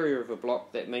the area of a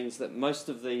block, that means that most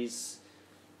of these,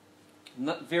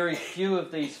 very few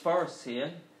of these forests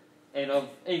here, and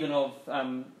even of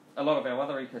a lot of our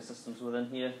other ecosystems within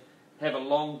here, have a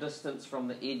long distance from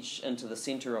the edge into the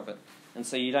centre of it. And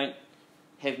so you don't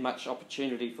have much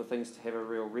opportunity for things to have a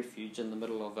real refuge in the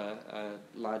middle of a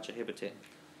larger habitat.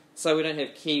 So we don't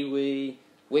have kiwi,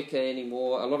 weka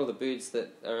anymore. A lot of the birds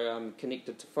that are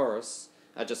connected to forests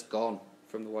are just gone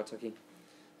from the Waitaki.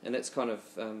 And that's kind of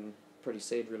pretty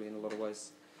sad, really, in a lot of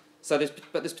ways. So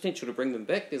there's potential to bring them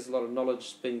back. There's a lot of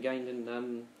knowledge being gained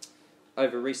in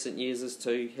over recent years as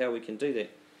to how we can do that.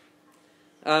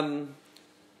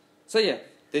 So yeah,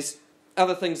 there's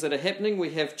other things that are happening.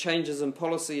 We have changes in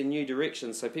policy and new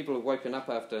directions. So people have woken up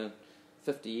after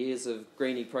 50 years of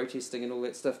greenie protesting and all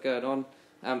that stuff going on.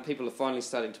 People are finally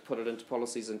starting to put it into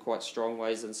policies in quite strong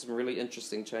ways, and some really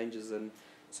interesting changes and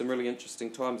some really interesting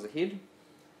times ahead.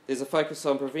 There's a focus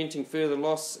on preventing further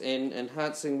loss and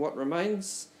enhancing what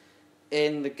remains,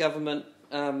 and the government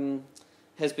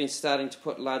has been starting to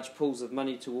put large pools of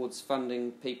money towards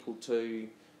funding people to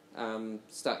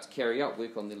start to carry out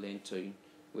work on their land to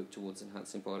work towards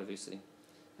enhancing biodiversity.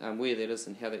 Where that is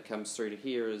and how that comes through to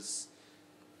here is,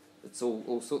 it's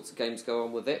all sorts of games go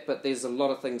on with that, but there's a lot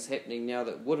of things happening now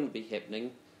that wouldn't be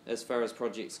happening as far as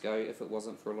projects go if it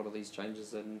wasn't for a lot of these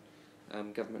changes in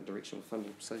government direction with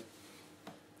funding. So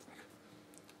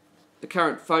the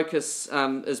current focus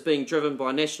is being driven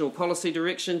by national policy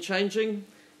direction changing,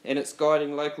 and it's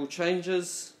guiding local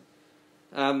changes.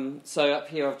 So up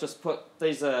here I've just put,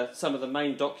 these are some of the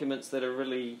main documents that are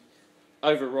really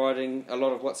overriding a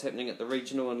lot of what's happening at the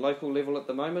regional and local level at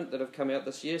the moment that have come out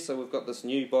this year. So we've got this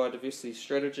new biodiversity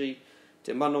strategy,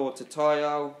 Te Manawa Te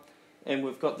Tai, and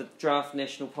we've got the draft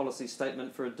national policy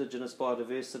statement for Indigenous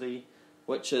biodiversity,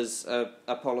 which is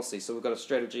a policy. So we've got a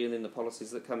strategy and then the policies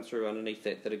that come through underneath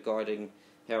that are guiding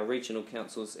how regional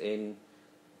councils and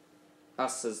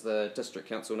us as the district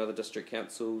council and other district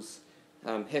councils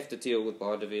have to deal with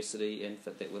biodiversity and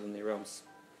fit that within their realms.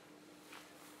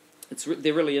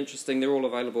 They're really interesting. They're all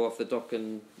available off the DOC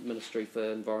and Ministry for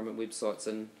Environment websites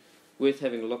and worth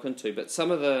having a look into. But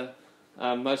some of the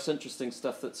most interesting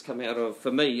stuff that's come out of,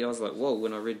 for me, I was like, whoa,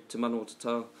 when I read Te Manawa Te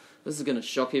Tai, this is going to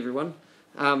shock everyone.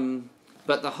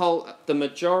 But the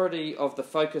majority of the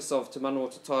focus of Te Manawa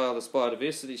Te Tai, this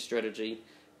biodiversity strategy,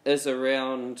 is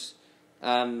around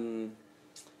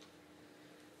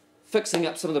fixing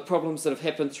up some of the problems that have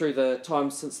happened through the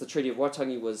time since the Treaty of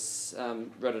Waitangi was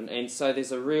written. And so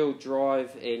there's a real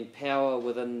drive and power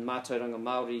within mātauranga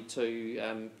Māori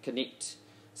to connect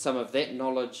some of that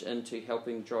knowledge into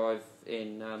helping drive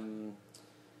and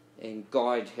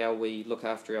guide how we look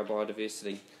after our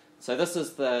biodiversity. So this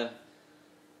is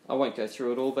I won't go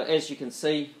through it all, but as you can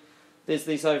see, there's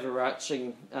these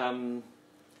overarching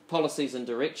policies and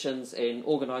directions and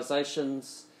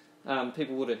organisations.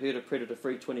 People would have heard of Predator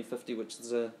Free 2050, which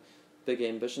is a big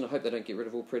ambition. I hope they don't get rid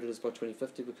of all predators by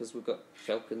 2050, because we've got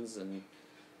falcons and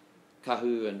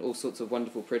kahu and all sorts of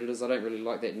wonderful predators. I don't really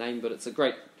like that name, but it's a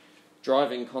great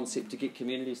driving concept to get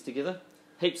communities together.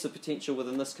 Heaps of potential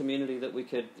within this community that we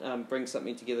could bring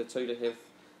something together to have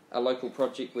a local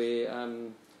project where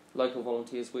local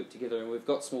volunteers work together, and we've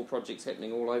got small projects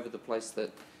happening all over the place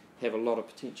that have a lot of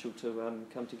potential to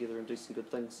come together and do some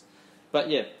good things. But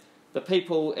yeah, the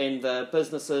people and the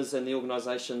businesses and the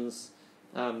organisations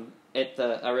are at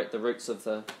the roots of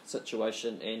the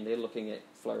situation, and they're looking at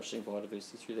flourishing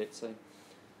biodiversity through that. So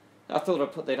I thought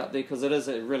I'd put that up there because it is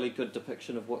a really good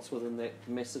depiction of what's within that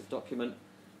massive document,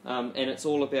 and it's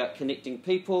all about connecting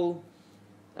people,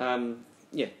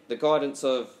 the guidance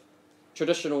of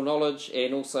traditional knowledge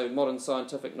and also modern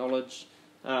scientific knowledge.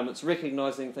 It's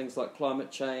recognising things like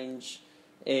climate change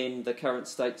and the current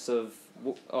states of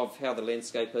how the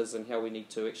landscape is, and how we need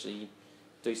to actually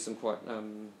do some quite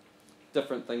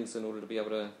different things in order to be able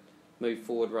to move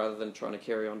forward, rather than trying to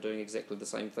carry on doing exactly the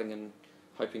same thing and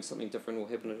hoping something different will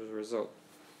happen as a result.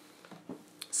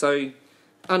 So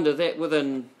under that,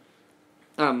 within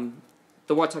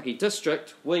the Waitaki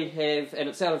District, we have, and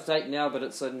it's out of date now, but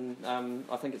it's in,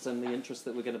 I think it's in the interest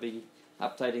that we're going to be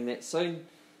updating that soon.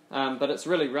 But it's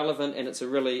really relevant, and it's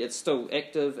still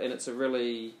active, and it's a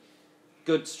really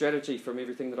good strategy from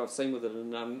everything that I've seen with it.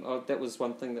 And that was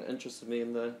one thing that interested me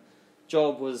in the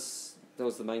job. That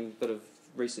was the main bit of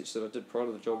research that I did prior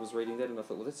to the job, was reading that, and I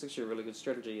thought, well, that's actually a really good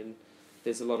strategy, and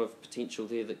there's a lot of potential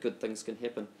there that good things can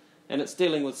happen. And it's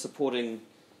dealing with supporting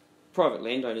private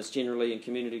landowners generally and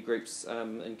community groups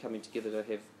and coming together to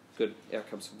have good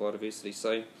outcomes for biodiversity.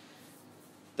 So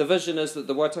the vision is that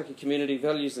the Waitaki community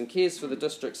values and cares for the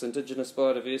district's Indigenous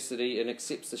biodiversity and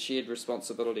accepts the shared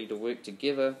responsibility to work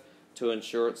together to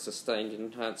ensure it's sustained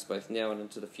and enhanced both now and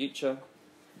into the future.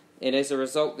 And as a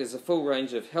result, there's a full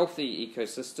range of healthy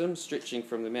ecosystems stretching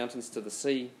from the mountains to the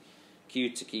sea,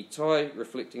 Uta Ki Tai,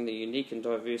 reflecting the unique and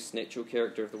diverse natural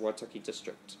character of the Waitaki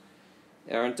District.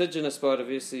 Our indigenous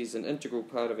biodiversity is an integral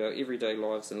part of our everyday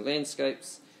lives and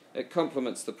landscapes. It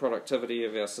complements the productivity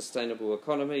of our sustainable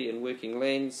economy and working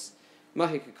lands,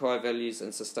 mahi kakai values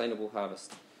and sustainable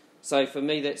harvest. So for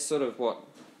me, that's sort of what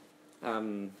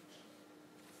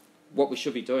we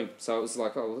should be doing. So it was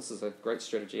like, oh, this is a great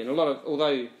strategy. And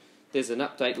although there's an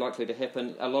update likely to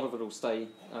happen, a lot of it will stay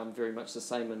very much the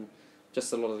same, and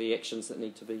just a lot of the actions that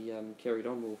need to be carried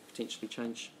on will potentially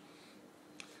change.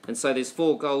 And so there's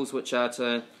 4 goals, which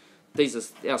are these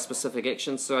are our specific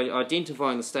actions. So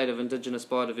identifying the state of Indigenous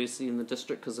biodiversity in the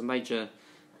district, because a major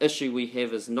issue we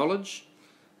have is knowledge.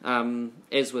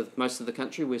 As with most of the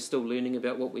country, we're still learning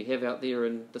about what we have out there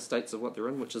and the states of what they're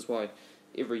in, which is why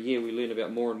every year we learn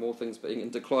about more and more things being in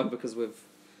decline because we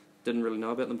didn't really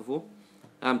know about them before.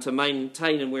 To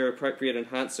maintain and, where appropriate,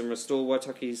 enhance and restore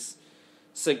Waitaki's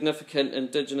significant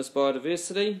Indigenous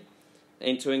biodiversity,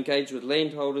 and to engage with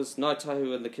landholders,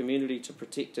 ngaitahu and the community to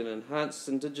protect and enhance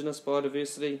Indigenous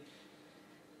biodiversity,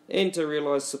 and to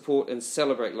realise, support and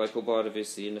celebrate local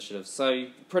biodiversity initiatives. So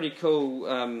pretty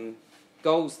cool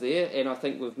goals there, and I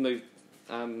think we've moved,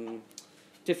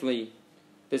 definitely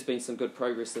there's been some good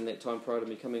progress in that time prior to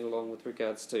me coming along with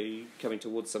regards to coming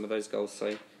towards some of those goals.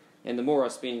 So, and the more I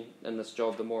spend in this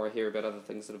job, the more I hear about other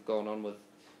things that have gone on with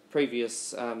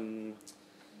previous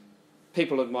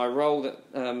people in my role that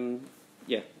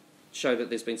show that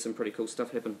there's been some pretty cool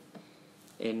stuff happen,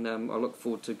 and I look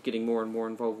forward to getting more and more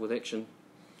involved with action.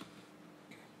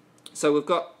 So we've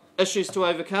got issues to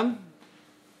overcome.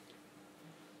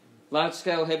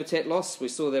 Large-scale habitat loss, we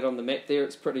saw that on the map there.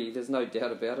 It's pretty, there's no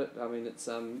doubt about it. I mean, it's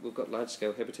we've got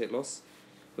large-scale habitat loss.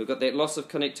 We've got that loss of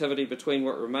connectivity between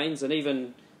what remains and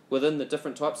even within the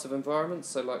different types of environments,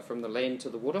 so like from the land to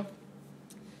the water.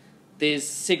 There's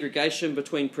segregation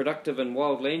between productive and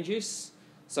wild land use,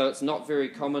 so it's not very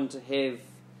common to have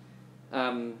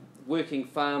working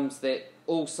farms that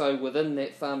also within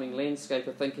that farming landscape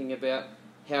are thinking about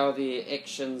how their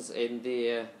actions and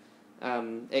their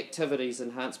activities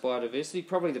enhance biodiversity.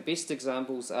 Probably the best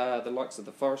examples are the likes of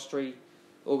the forestry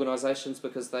organisations,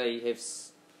 because they have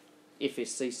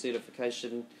FSC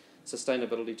certification,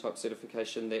 sustainability type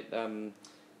certification, that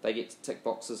they get to tick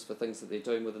boxes for things that they're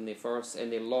doing within their forests,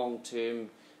 and they're long term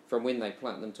from when they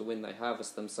plant them to when they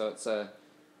harvest them. So it's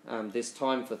there's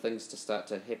time for things to start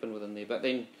to happen within there. But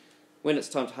then when it's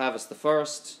time to harvest the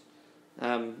forest,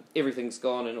 everything's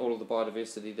gone, and all of the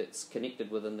biodiversity that's connected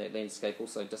within that landscape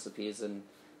also disappears, and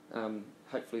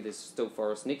hopefully there's still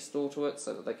forest next door to it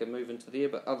so that they can move into there,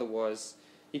 but otherwise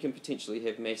you can potentially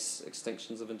have mass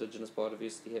extinctions of Indigenous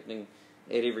biodiversity happening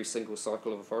at every single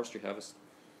cycle of a forestry harvest.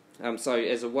 So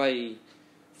as a way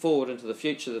forward into the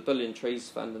future, the Billion Trees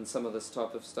Fund and some of this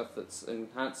type of stuff that's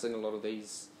enhancing a lot of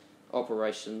these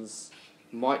operations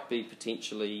might be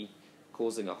potentially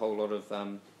causing a whole lot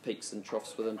of peaks and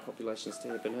troughs within populations to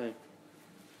happen.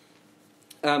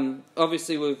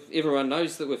 Obviously, everyone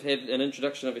knows that we've had an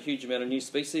introduction of a huge amount of new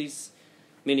species,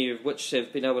 many of which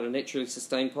have been able to naturally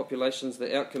sustain populations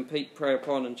that outcompete, prey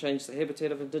upon and change the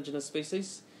habitat of Indigenous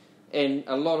species. And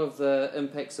a lot of the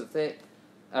impacts of that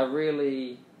are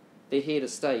really, they're here to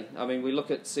stay. I mean, we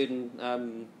look at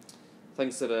certain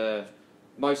things that are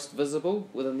most visible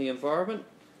within the environment,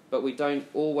 but we don't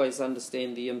always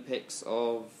understand the impacts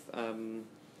of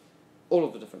all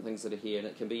of the different things that are here, and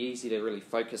it can be easy to really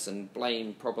focus and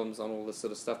blame problems on all this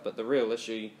sort of stuff, but the real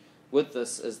issue with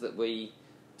this is that we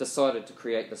decided to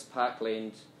create this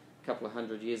parkland a couple of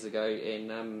 100 years ago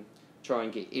and try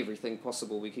and get everything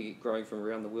possible we could get growing from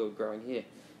around the world growing here,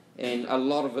 and a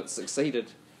lot of it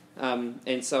succeeded,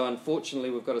 and so unfortunately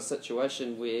we've got a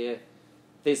situation where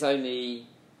there's only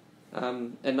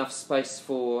enough space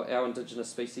for our Indigenous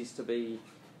species to be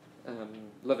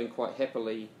living quite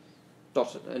happily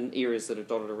dotted in areas that are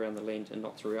dotted around the land and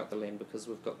not throughout the land, because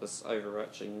we've got this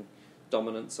overarching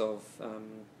dominance of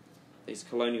these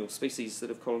colonial species that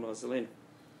have colonised the land.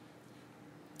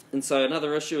 And so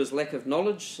another issue is lack of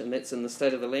knowledge, and that's in the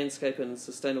state of the landscape and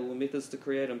sustainable methods to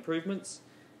create improvements.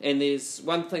 And there's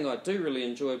one thing I do really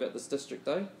enjoy about this district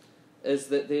though, is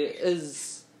that there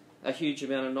is a huge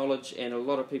amount of knowledge and a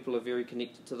lot of people are very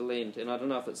connected to the land. And I don't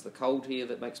know if it's the cold here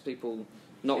that makes people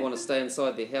not want to stay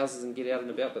inside their houses and get out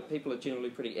and about, but people are generally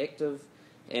pretty active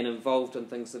and involved in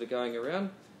things that are going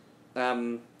around.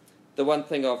 The one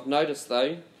thing I've noticed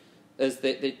though is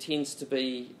that there tends to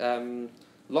be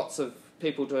lots of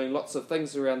people doing lots of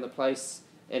things around the place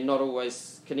and not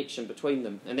always connection between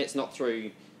them, and that's not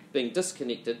through being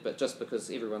disconnected, but just because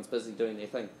everyone's busy doing their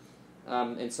thing.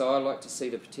 And so I like to see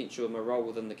the potential of my role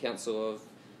within the council of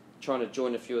trying to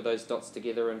join a few of those dots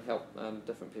together and help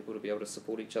different people to be able to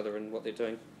support each other in what they're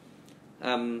doing.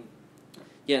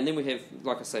 Yeah, and then we have,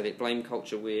 like I say, that blame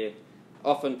culture where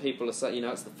often people are saying,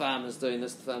 it's the farmers doing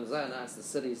this, the farmers, no, it's the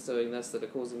cities doing this that are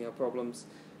causing our problems.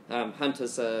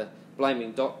 Hunters are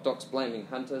blaming docs blaming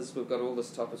hunters. We've got all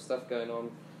this type of stuff going on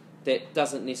that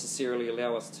doesn't necessarily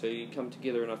allow us to come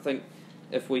together, and I think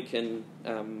if we can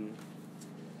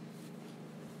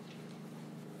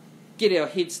get our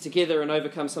heads together and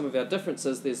overcome some of our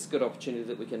differences, there's good opportunity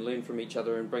that we can learn from each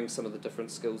other and bring some of the different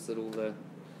skills that all the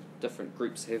different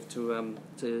groups have to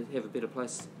have a better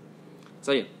place.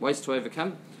 So yeah, ways to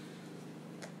overcome.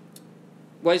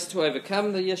 Ways to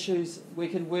overcome the issues we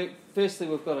can work. Firstly,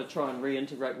 we've got to try and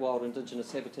reintegrate wild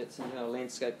indigenous habitats into our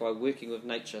landscape by working with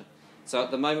nature. So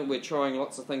at the moment we're trying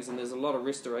lots of things, and there's a lot of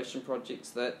restoration projects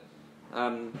that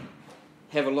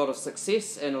have a lot of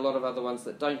success and a lot of other ones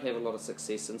that don't have a lot of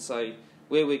success. And so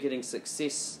where we're getting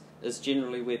success is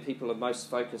generally where people are most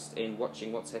focused and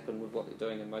watching what's happened with what they're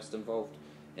doing and most involved.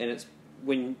 And it's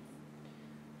when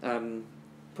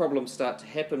problems start to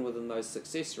happen within those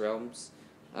success realms,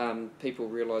 people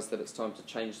realise that it's time to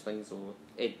change things or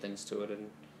add things to it and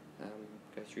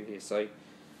go through here. So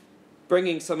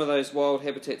bringing some of those wild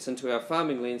habitats into our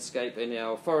farming landscape and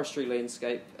our forestry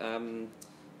landscape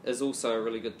is also a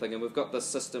really good thing. And we've got this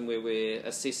system where we're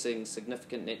assessing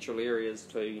significant natural areas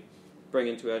to bring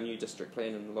into our new district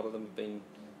plan, and a lot of them have been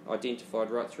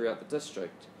identified right throughout the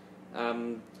district.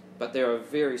 But there are a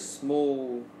very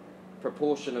small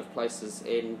proportion of places,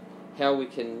 and how we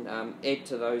can add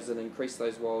to those and increase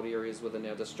those wild areas within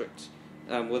our district,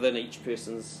 within each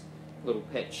person's little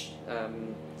patch,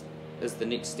 is the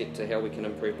next step to how we can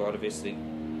improve biodiversity.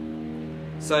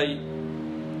 So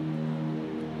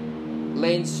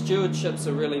land stewardship's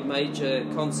a really major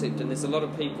concept, and there's a lot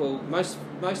of people,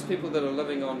 most people that are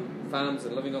living on farms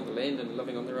and living on the land and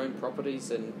living on their own properties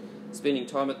and spending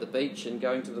time at the beach and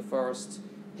going to the forest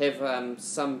have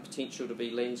some potential to be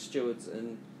land stewards,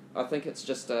 and I think it's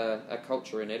just a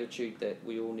culture and attitude that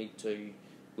we all need to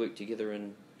work together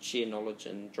and share knowledge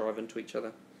and drive into each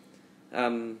other.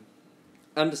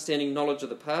 Understanding knowledge of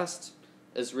the past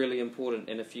is really important,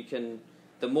 and if you can,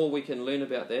 the more we can learn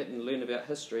about that and learn about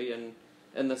history, and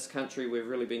in this country we've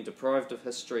really been deprived of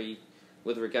history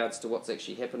with regards to what's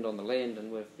actually happened on the land,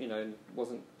 and we've, it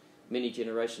wasn't many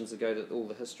generations ago that all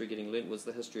the history getting learnt was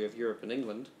the history of Europe and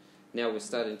England. Now we're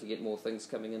starting to get more things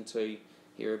coming into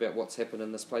here about what's happened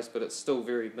in this place, but it's still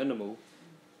very minimal.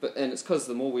 And it's because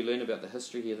the more we learn about the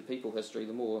history here, the people history,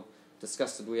 the more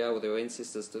disgusted we are with our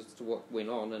ancestors to what went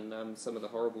on, and some of the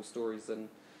horrible stories and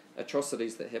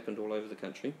atrocities that happened all over the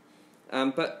country.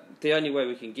 But the only way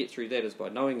we can get through that is by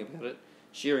knowing about it,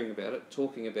 sharing about it,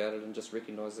 talking about it, and just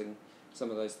recognising some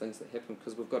of those things that happened,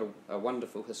 because we've got a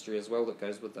wonderful history as well that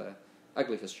goes with the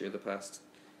ugly history of the past.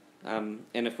 And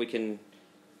if we can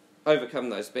overcome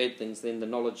those bad things, then the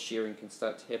knowledge sharing can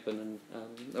start to happen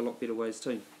in a lot better ways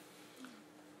too.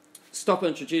 Stop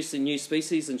introducing new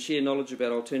species and share knowledge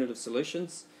about alternative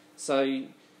solutions. So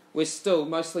we're still,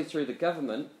 mostly through the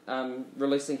government,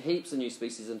 releasing heaps of new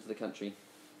species into the country.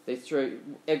 They're through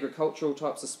agricultural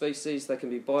types of species, they can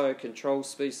be biocontrol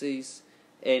species,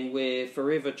 and we're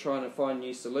forever trying to find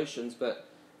new solutions, but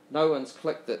no one's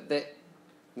clicked that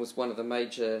was one of the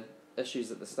major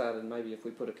issues at the start, and maybe if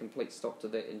we put a complete stop to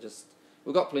that and just,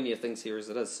 we've got plenty of things here as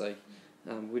it is, so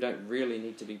we don't really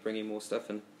need to be bringing more stuff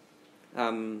in.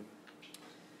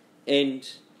 And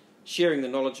sharing the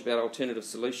knowledge about alternative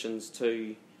solutions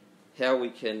to how we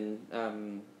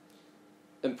can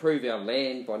improve our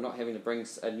land by not having to bring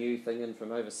a new thing in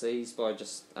from overseas, by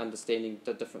just understanding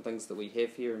the different things that we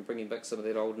have here and bringing back some of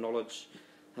that old knowledge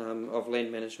of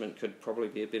land management could probably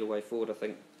be a better way forward, I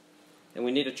think. And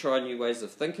we need to try new ways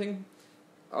of thinking.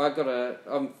 I've got a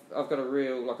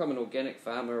real, like, I'm an organic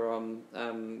farmer,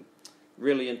 I'm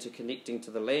really into connecting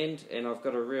to the land, and I've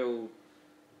got a real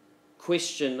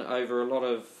question over a lot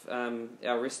of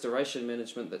our restoration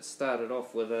management that started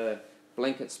off with a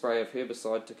blanket spray of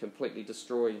herbicide to completely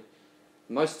destroy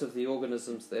most of the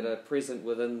organisms that are present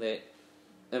within that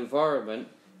environment,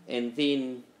 and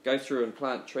then go through and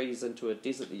plant trees into a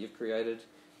desert that you've created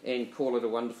and call it a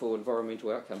wonderful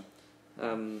environmental outcome.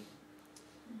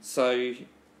 So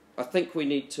I think we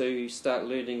need to start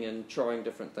learning and trying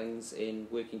different things and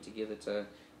working together to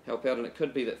help out, and it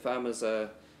could be that farmers are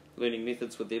learning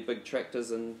methods with their big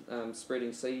tractors and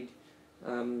spreading seed,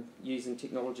 using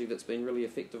technology that's been really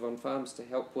effective on farms to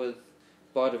help with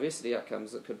biodiversity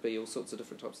outcomes. It could be all sorts of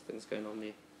different types of things going on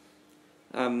there.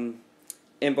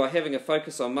 And by having a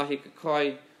focus on mahi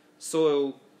kakai,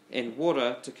 soil and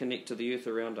water to connect to the earth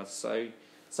around us. So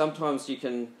sometimes you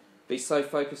can be so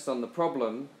focused on the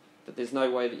problem that there's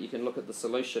no way that you can look at the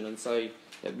solution, and so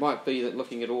it might be that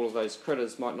looking at all of those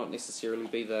critters might not necessarily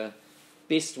be the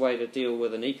best way to deal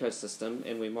with an ecosystem,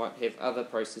 and we might have other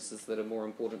processes that are more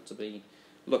important to be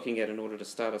looking at in order to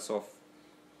start us off.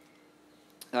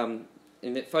 And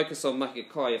that focus on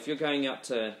makikai, if you're going out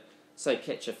to, say,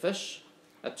 catch a fish,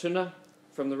 a tuna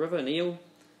from the river, an eel,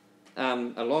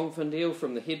 a longfinned eel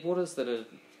from the headwaters that are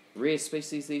rare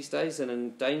species these days and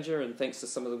in danger, and thanks to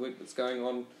some of the work that's going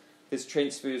on, there's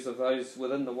transfers of those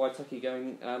within the Waitaki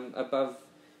going above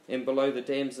and below the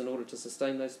dams in order to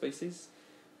sustain those species.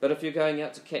 But if you're going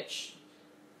out to catch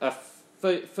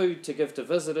food to give to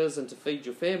visitors and to feed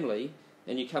your family,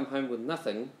 and you come home with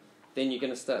nothing, then you're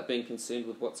going to start being concerned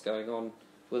with what's going on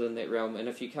within that realm. And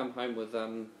if you come home with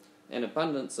an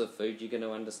abundance of food, you're going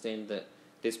to understand that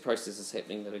there's processes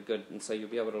happening that are good, and so you'll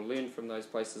be able to learn from those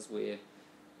places where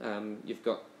you've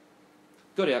got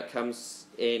good outcomes,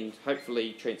 and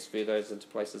hopefully transfer those into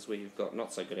places where you've got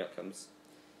not so good outcomes.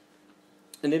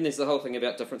 And then there's the whole thing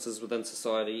about differences within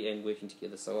society and working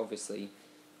together. So obviously,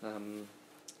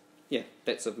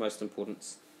 that's of most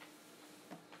importance.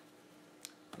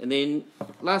 And then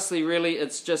lastly, really,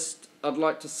 it's just I'd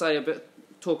like to say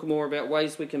talk more about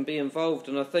ways we can be involved.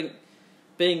 And I think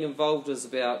being involved is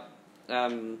about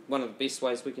one of the best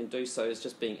ways we can do so is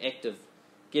just being active,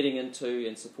 getting into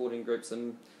and supporting groups.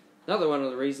 And another one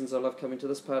of the reasons I love coming to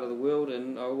this part of the world,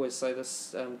 and I always say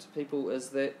this to people, is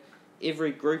that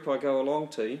every group I go along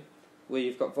to where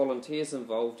you've got volunteers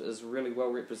involved is really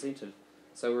well represented.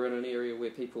 So we're in an area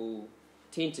where people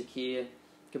tend to care.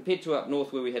 Compared to up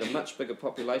north where we had a much bigger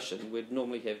population, we'd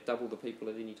normally have double the people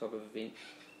at any type of event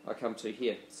I come to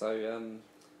here. So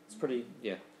it's pretty,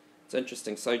 it's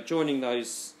interesting. So joining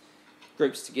those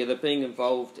groups together, being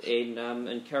involved, and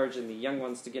encouraging the young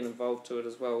ones to get involved to it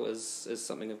as well is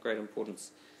something of great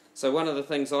importance. So one of the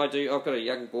things I do, I've got a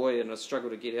young boy and I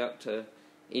struggle to get out to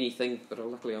anything, but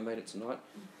luckily I made it tonight.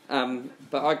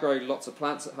 But I grow lots of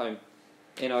plants at home,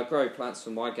 and I grow plants for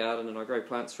my garden and I grow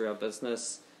plants for our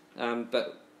business.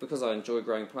 But because I enjoy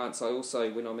growing plants, I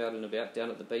also, when I'm out and about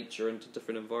down at the beach or into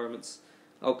different environments,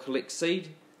 I'll collect seed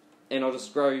and I'll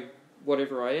just grow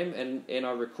whatever I am, and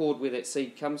I record where that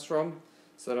seed comes from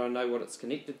so that I know what it's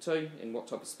connected to and what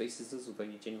type of species it is, although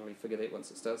you generally figure that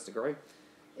once it starts to grow.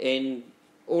 And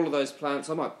all of those plants,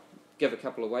 I might give a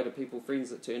couple away to people, friends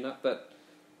that turn up, but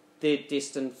they're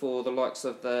destined for the likes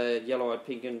of the yellow-eyed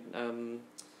penguin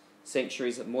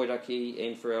sanctuaries at Moiraki,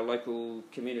 and for our local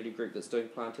community group that's doing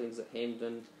plantings at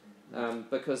Hamden,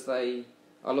 because I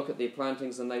look at their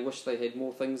plantings and they wish they had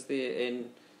more things there, and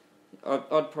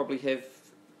I'd probably have,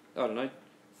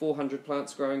 400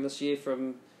 plants growing this year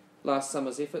from last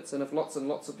summer's efforts, and if lots and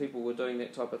lots of people were doing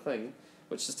that type of thing,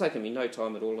 which has taken me no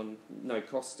time at all and no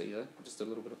cost either, just a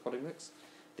little bit of potting mix,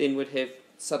 then we'd have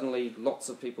suddenly lots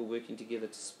of people working together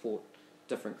to support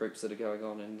different groups that are going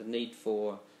on, and the need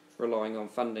for relying on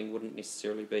funding wouldn't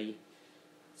necessarily be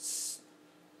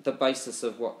the basis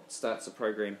of what starts a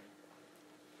program.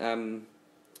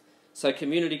 So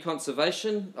community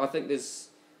conservation, I think there's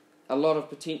a lot of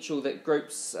potential that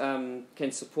groups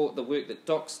can support the work that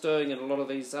DOC's doing, and a lot of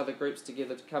these other groups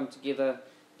together to come together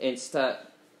and start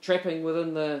trapping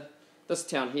within this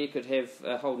town here could have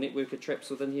a whole network of traps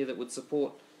within here that would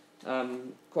support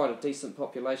quite a decent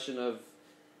population of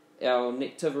our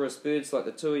nectivorous birds like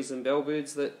the tuis and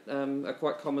bellbirds that are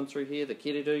quite common through here, the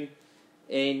keredu.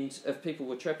 And if people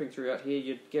were trapping throughout here,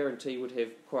 you'd guarantee would have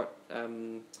quite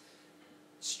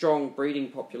strong breeding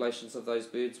populations of those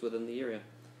birds within the area.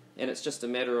 And it's just a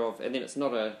matter of, and then it's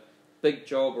not a big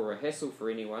job or a hassle for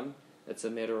anyone, it's a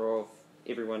matter of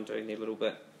everyone doing their little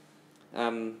bit.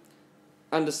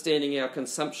 Understanding our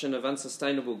consumption of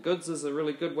unsustainable goods is a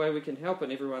really good way we can help,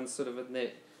 and everyone's sort of in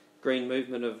that green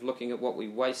movement of looking at what we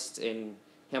waste and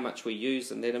how much we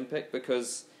use and that impact,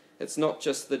 because it's not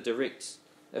just the direct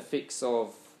effects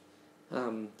of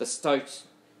the stoat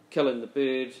killing the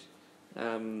bird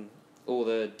or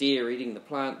the deer eating the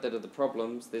plant that are the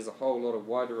problems. There's a whole lot of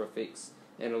wider effects,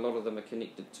 and a lot of them are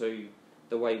connected to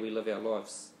the way we live our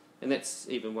lives, and that's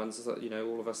even ones,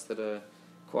 all of us that are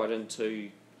quite into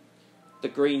the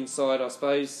green side, I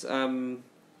suppose. So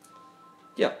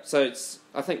it's,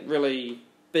 I think, really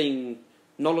being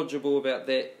knowledgeable about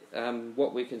that,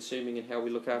 what we're consuming and how we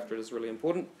look after it is really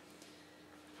important.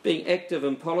 Being active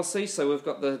in policy, so we've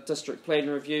got the district plan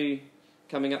review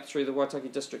coming up through the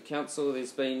Waitaki District Council.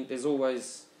 There's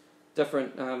always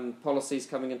different policies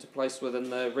coming into place within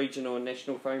the regional and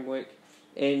national framework,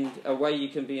 and a way you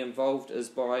can be involved is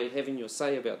by having your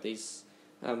say about these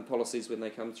policies when they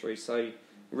come through. So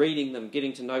reading them,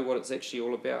 getting to know what it's actually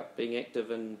all about, being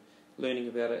active and learning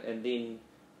about it, and then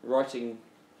writing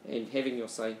and having your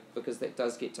say, because that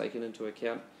does get taken into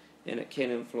account and it can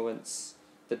influence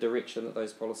the direction that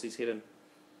those policies head in.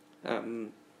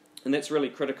 And that's really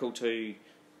critical to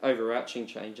overarching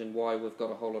change, and why we've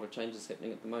got a whole lot of changes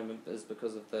happening at the moment is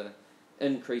because of the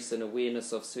increase in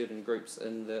awareness of certain groups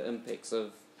and the impacts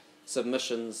of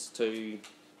submissions to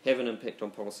have an impact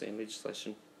on policy and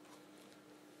legislation.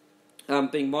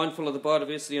 Being mindful of the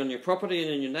biodiversity on your property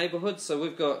and in your neighbourhood. So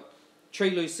we've got tree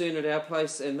lucerne at our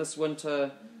place, and this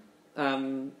winter,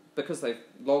 because they've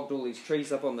logged all these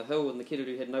trees up on the hill and the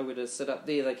kiriru had nowhere to sit up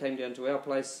there, they came down to our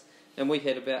place, and we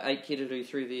had about 8 kiriru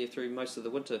through there through most of the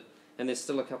winter, and there's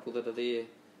still a couple that are there,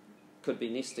 could be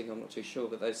nesting, I'm not too sure,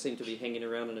 but they seem to be hanging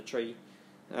around in a tree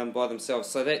by themselves.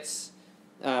 So that's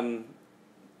they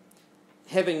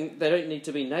don't need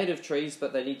to be native trees,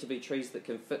 but they need to be trees that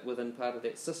can fit within part of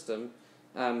that system,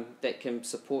 that can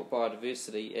support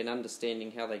biodiversity, and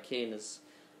understanding how they can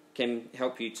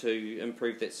help you to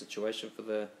improve that situation for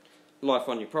the life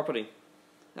on your property.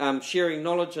 Sharing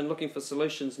knowledge and looking for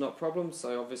solutions, not problems.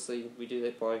 So obviously we do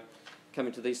that by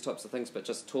coming to these types of things, but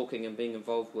just talking and being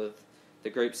involved with the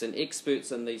groups, and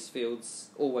experts in these fields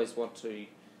always want to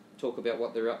talk about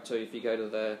what they're up to. If you go to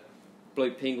the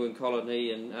Blue Penguin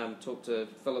colony and talk to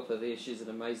Philippa there, she's an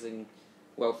amazing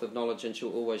wealth of knowledge, and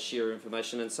she'll always share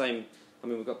information. And same, I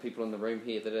mean, we've got people in the room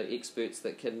here that are experts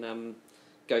that can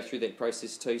go through that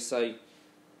process too. So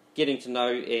getting to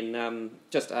know and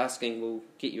just asking will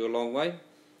get you a long way.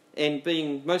 And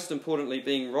most importantly,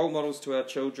 being role models to our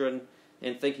children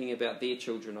and thinking about their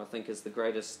children, I think, is the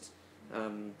greatest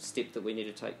step that we need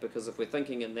to take, because if we're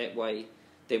thinking in that way,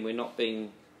 then we're not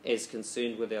being as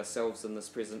concerned with ourselves in this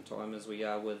present time as we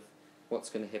are with what's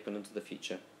going to happen into the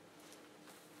future.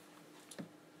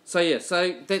 So yeah,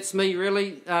 so that's me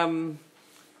really.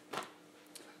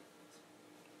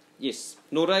 Yes,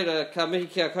 nō reira, ka mihi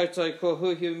kia koutou ko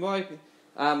huihui mai.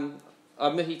 I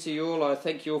mihi to you all. I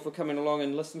thank you all for coming along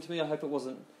and listening to me. I hope it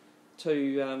wasn't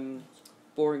too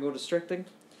boring or distracting.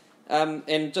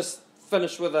 And just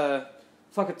finish with a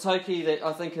whakatauki that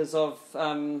I think is of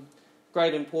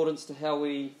great importance to how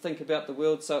we think about the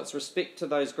world. So it's respect to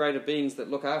those greater beings that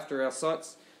look after our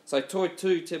sites. So toi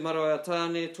tū te marae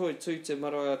tāne, toi tū te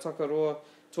marae takaroa,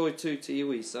 toi tū te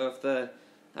iwi. So if the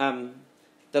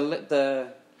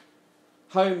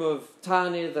home of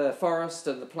tāne, the forest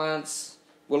and the plants,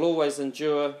 will always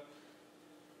endure,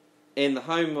 and the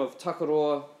home of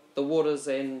takaroa, the waters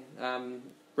and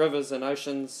rivers and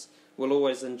oceans will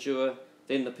always endure,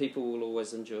 then the people will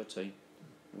always endure too.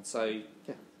 And so,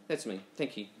 yeah, that's me.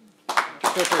 Thank you.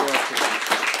 Feel free to ask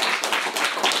questions.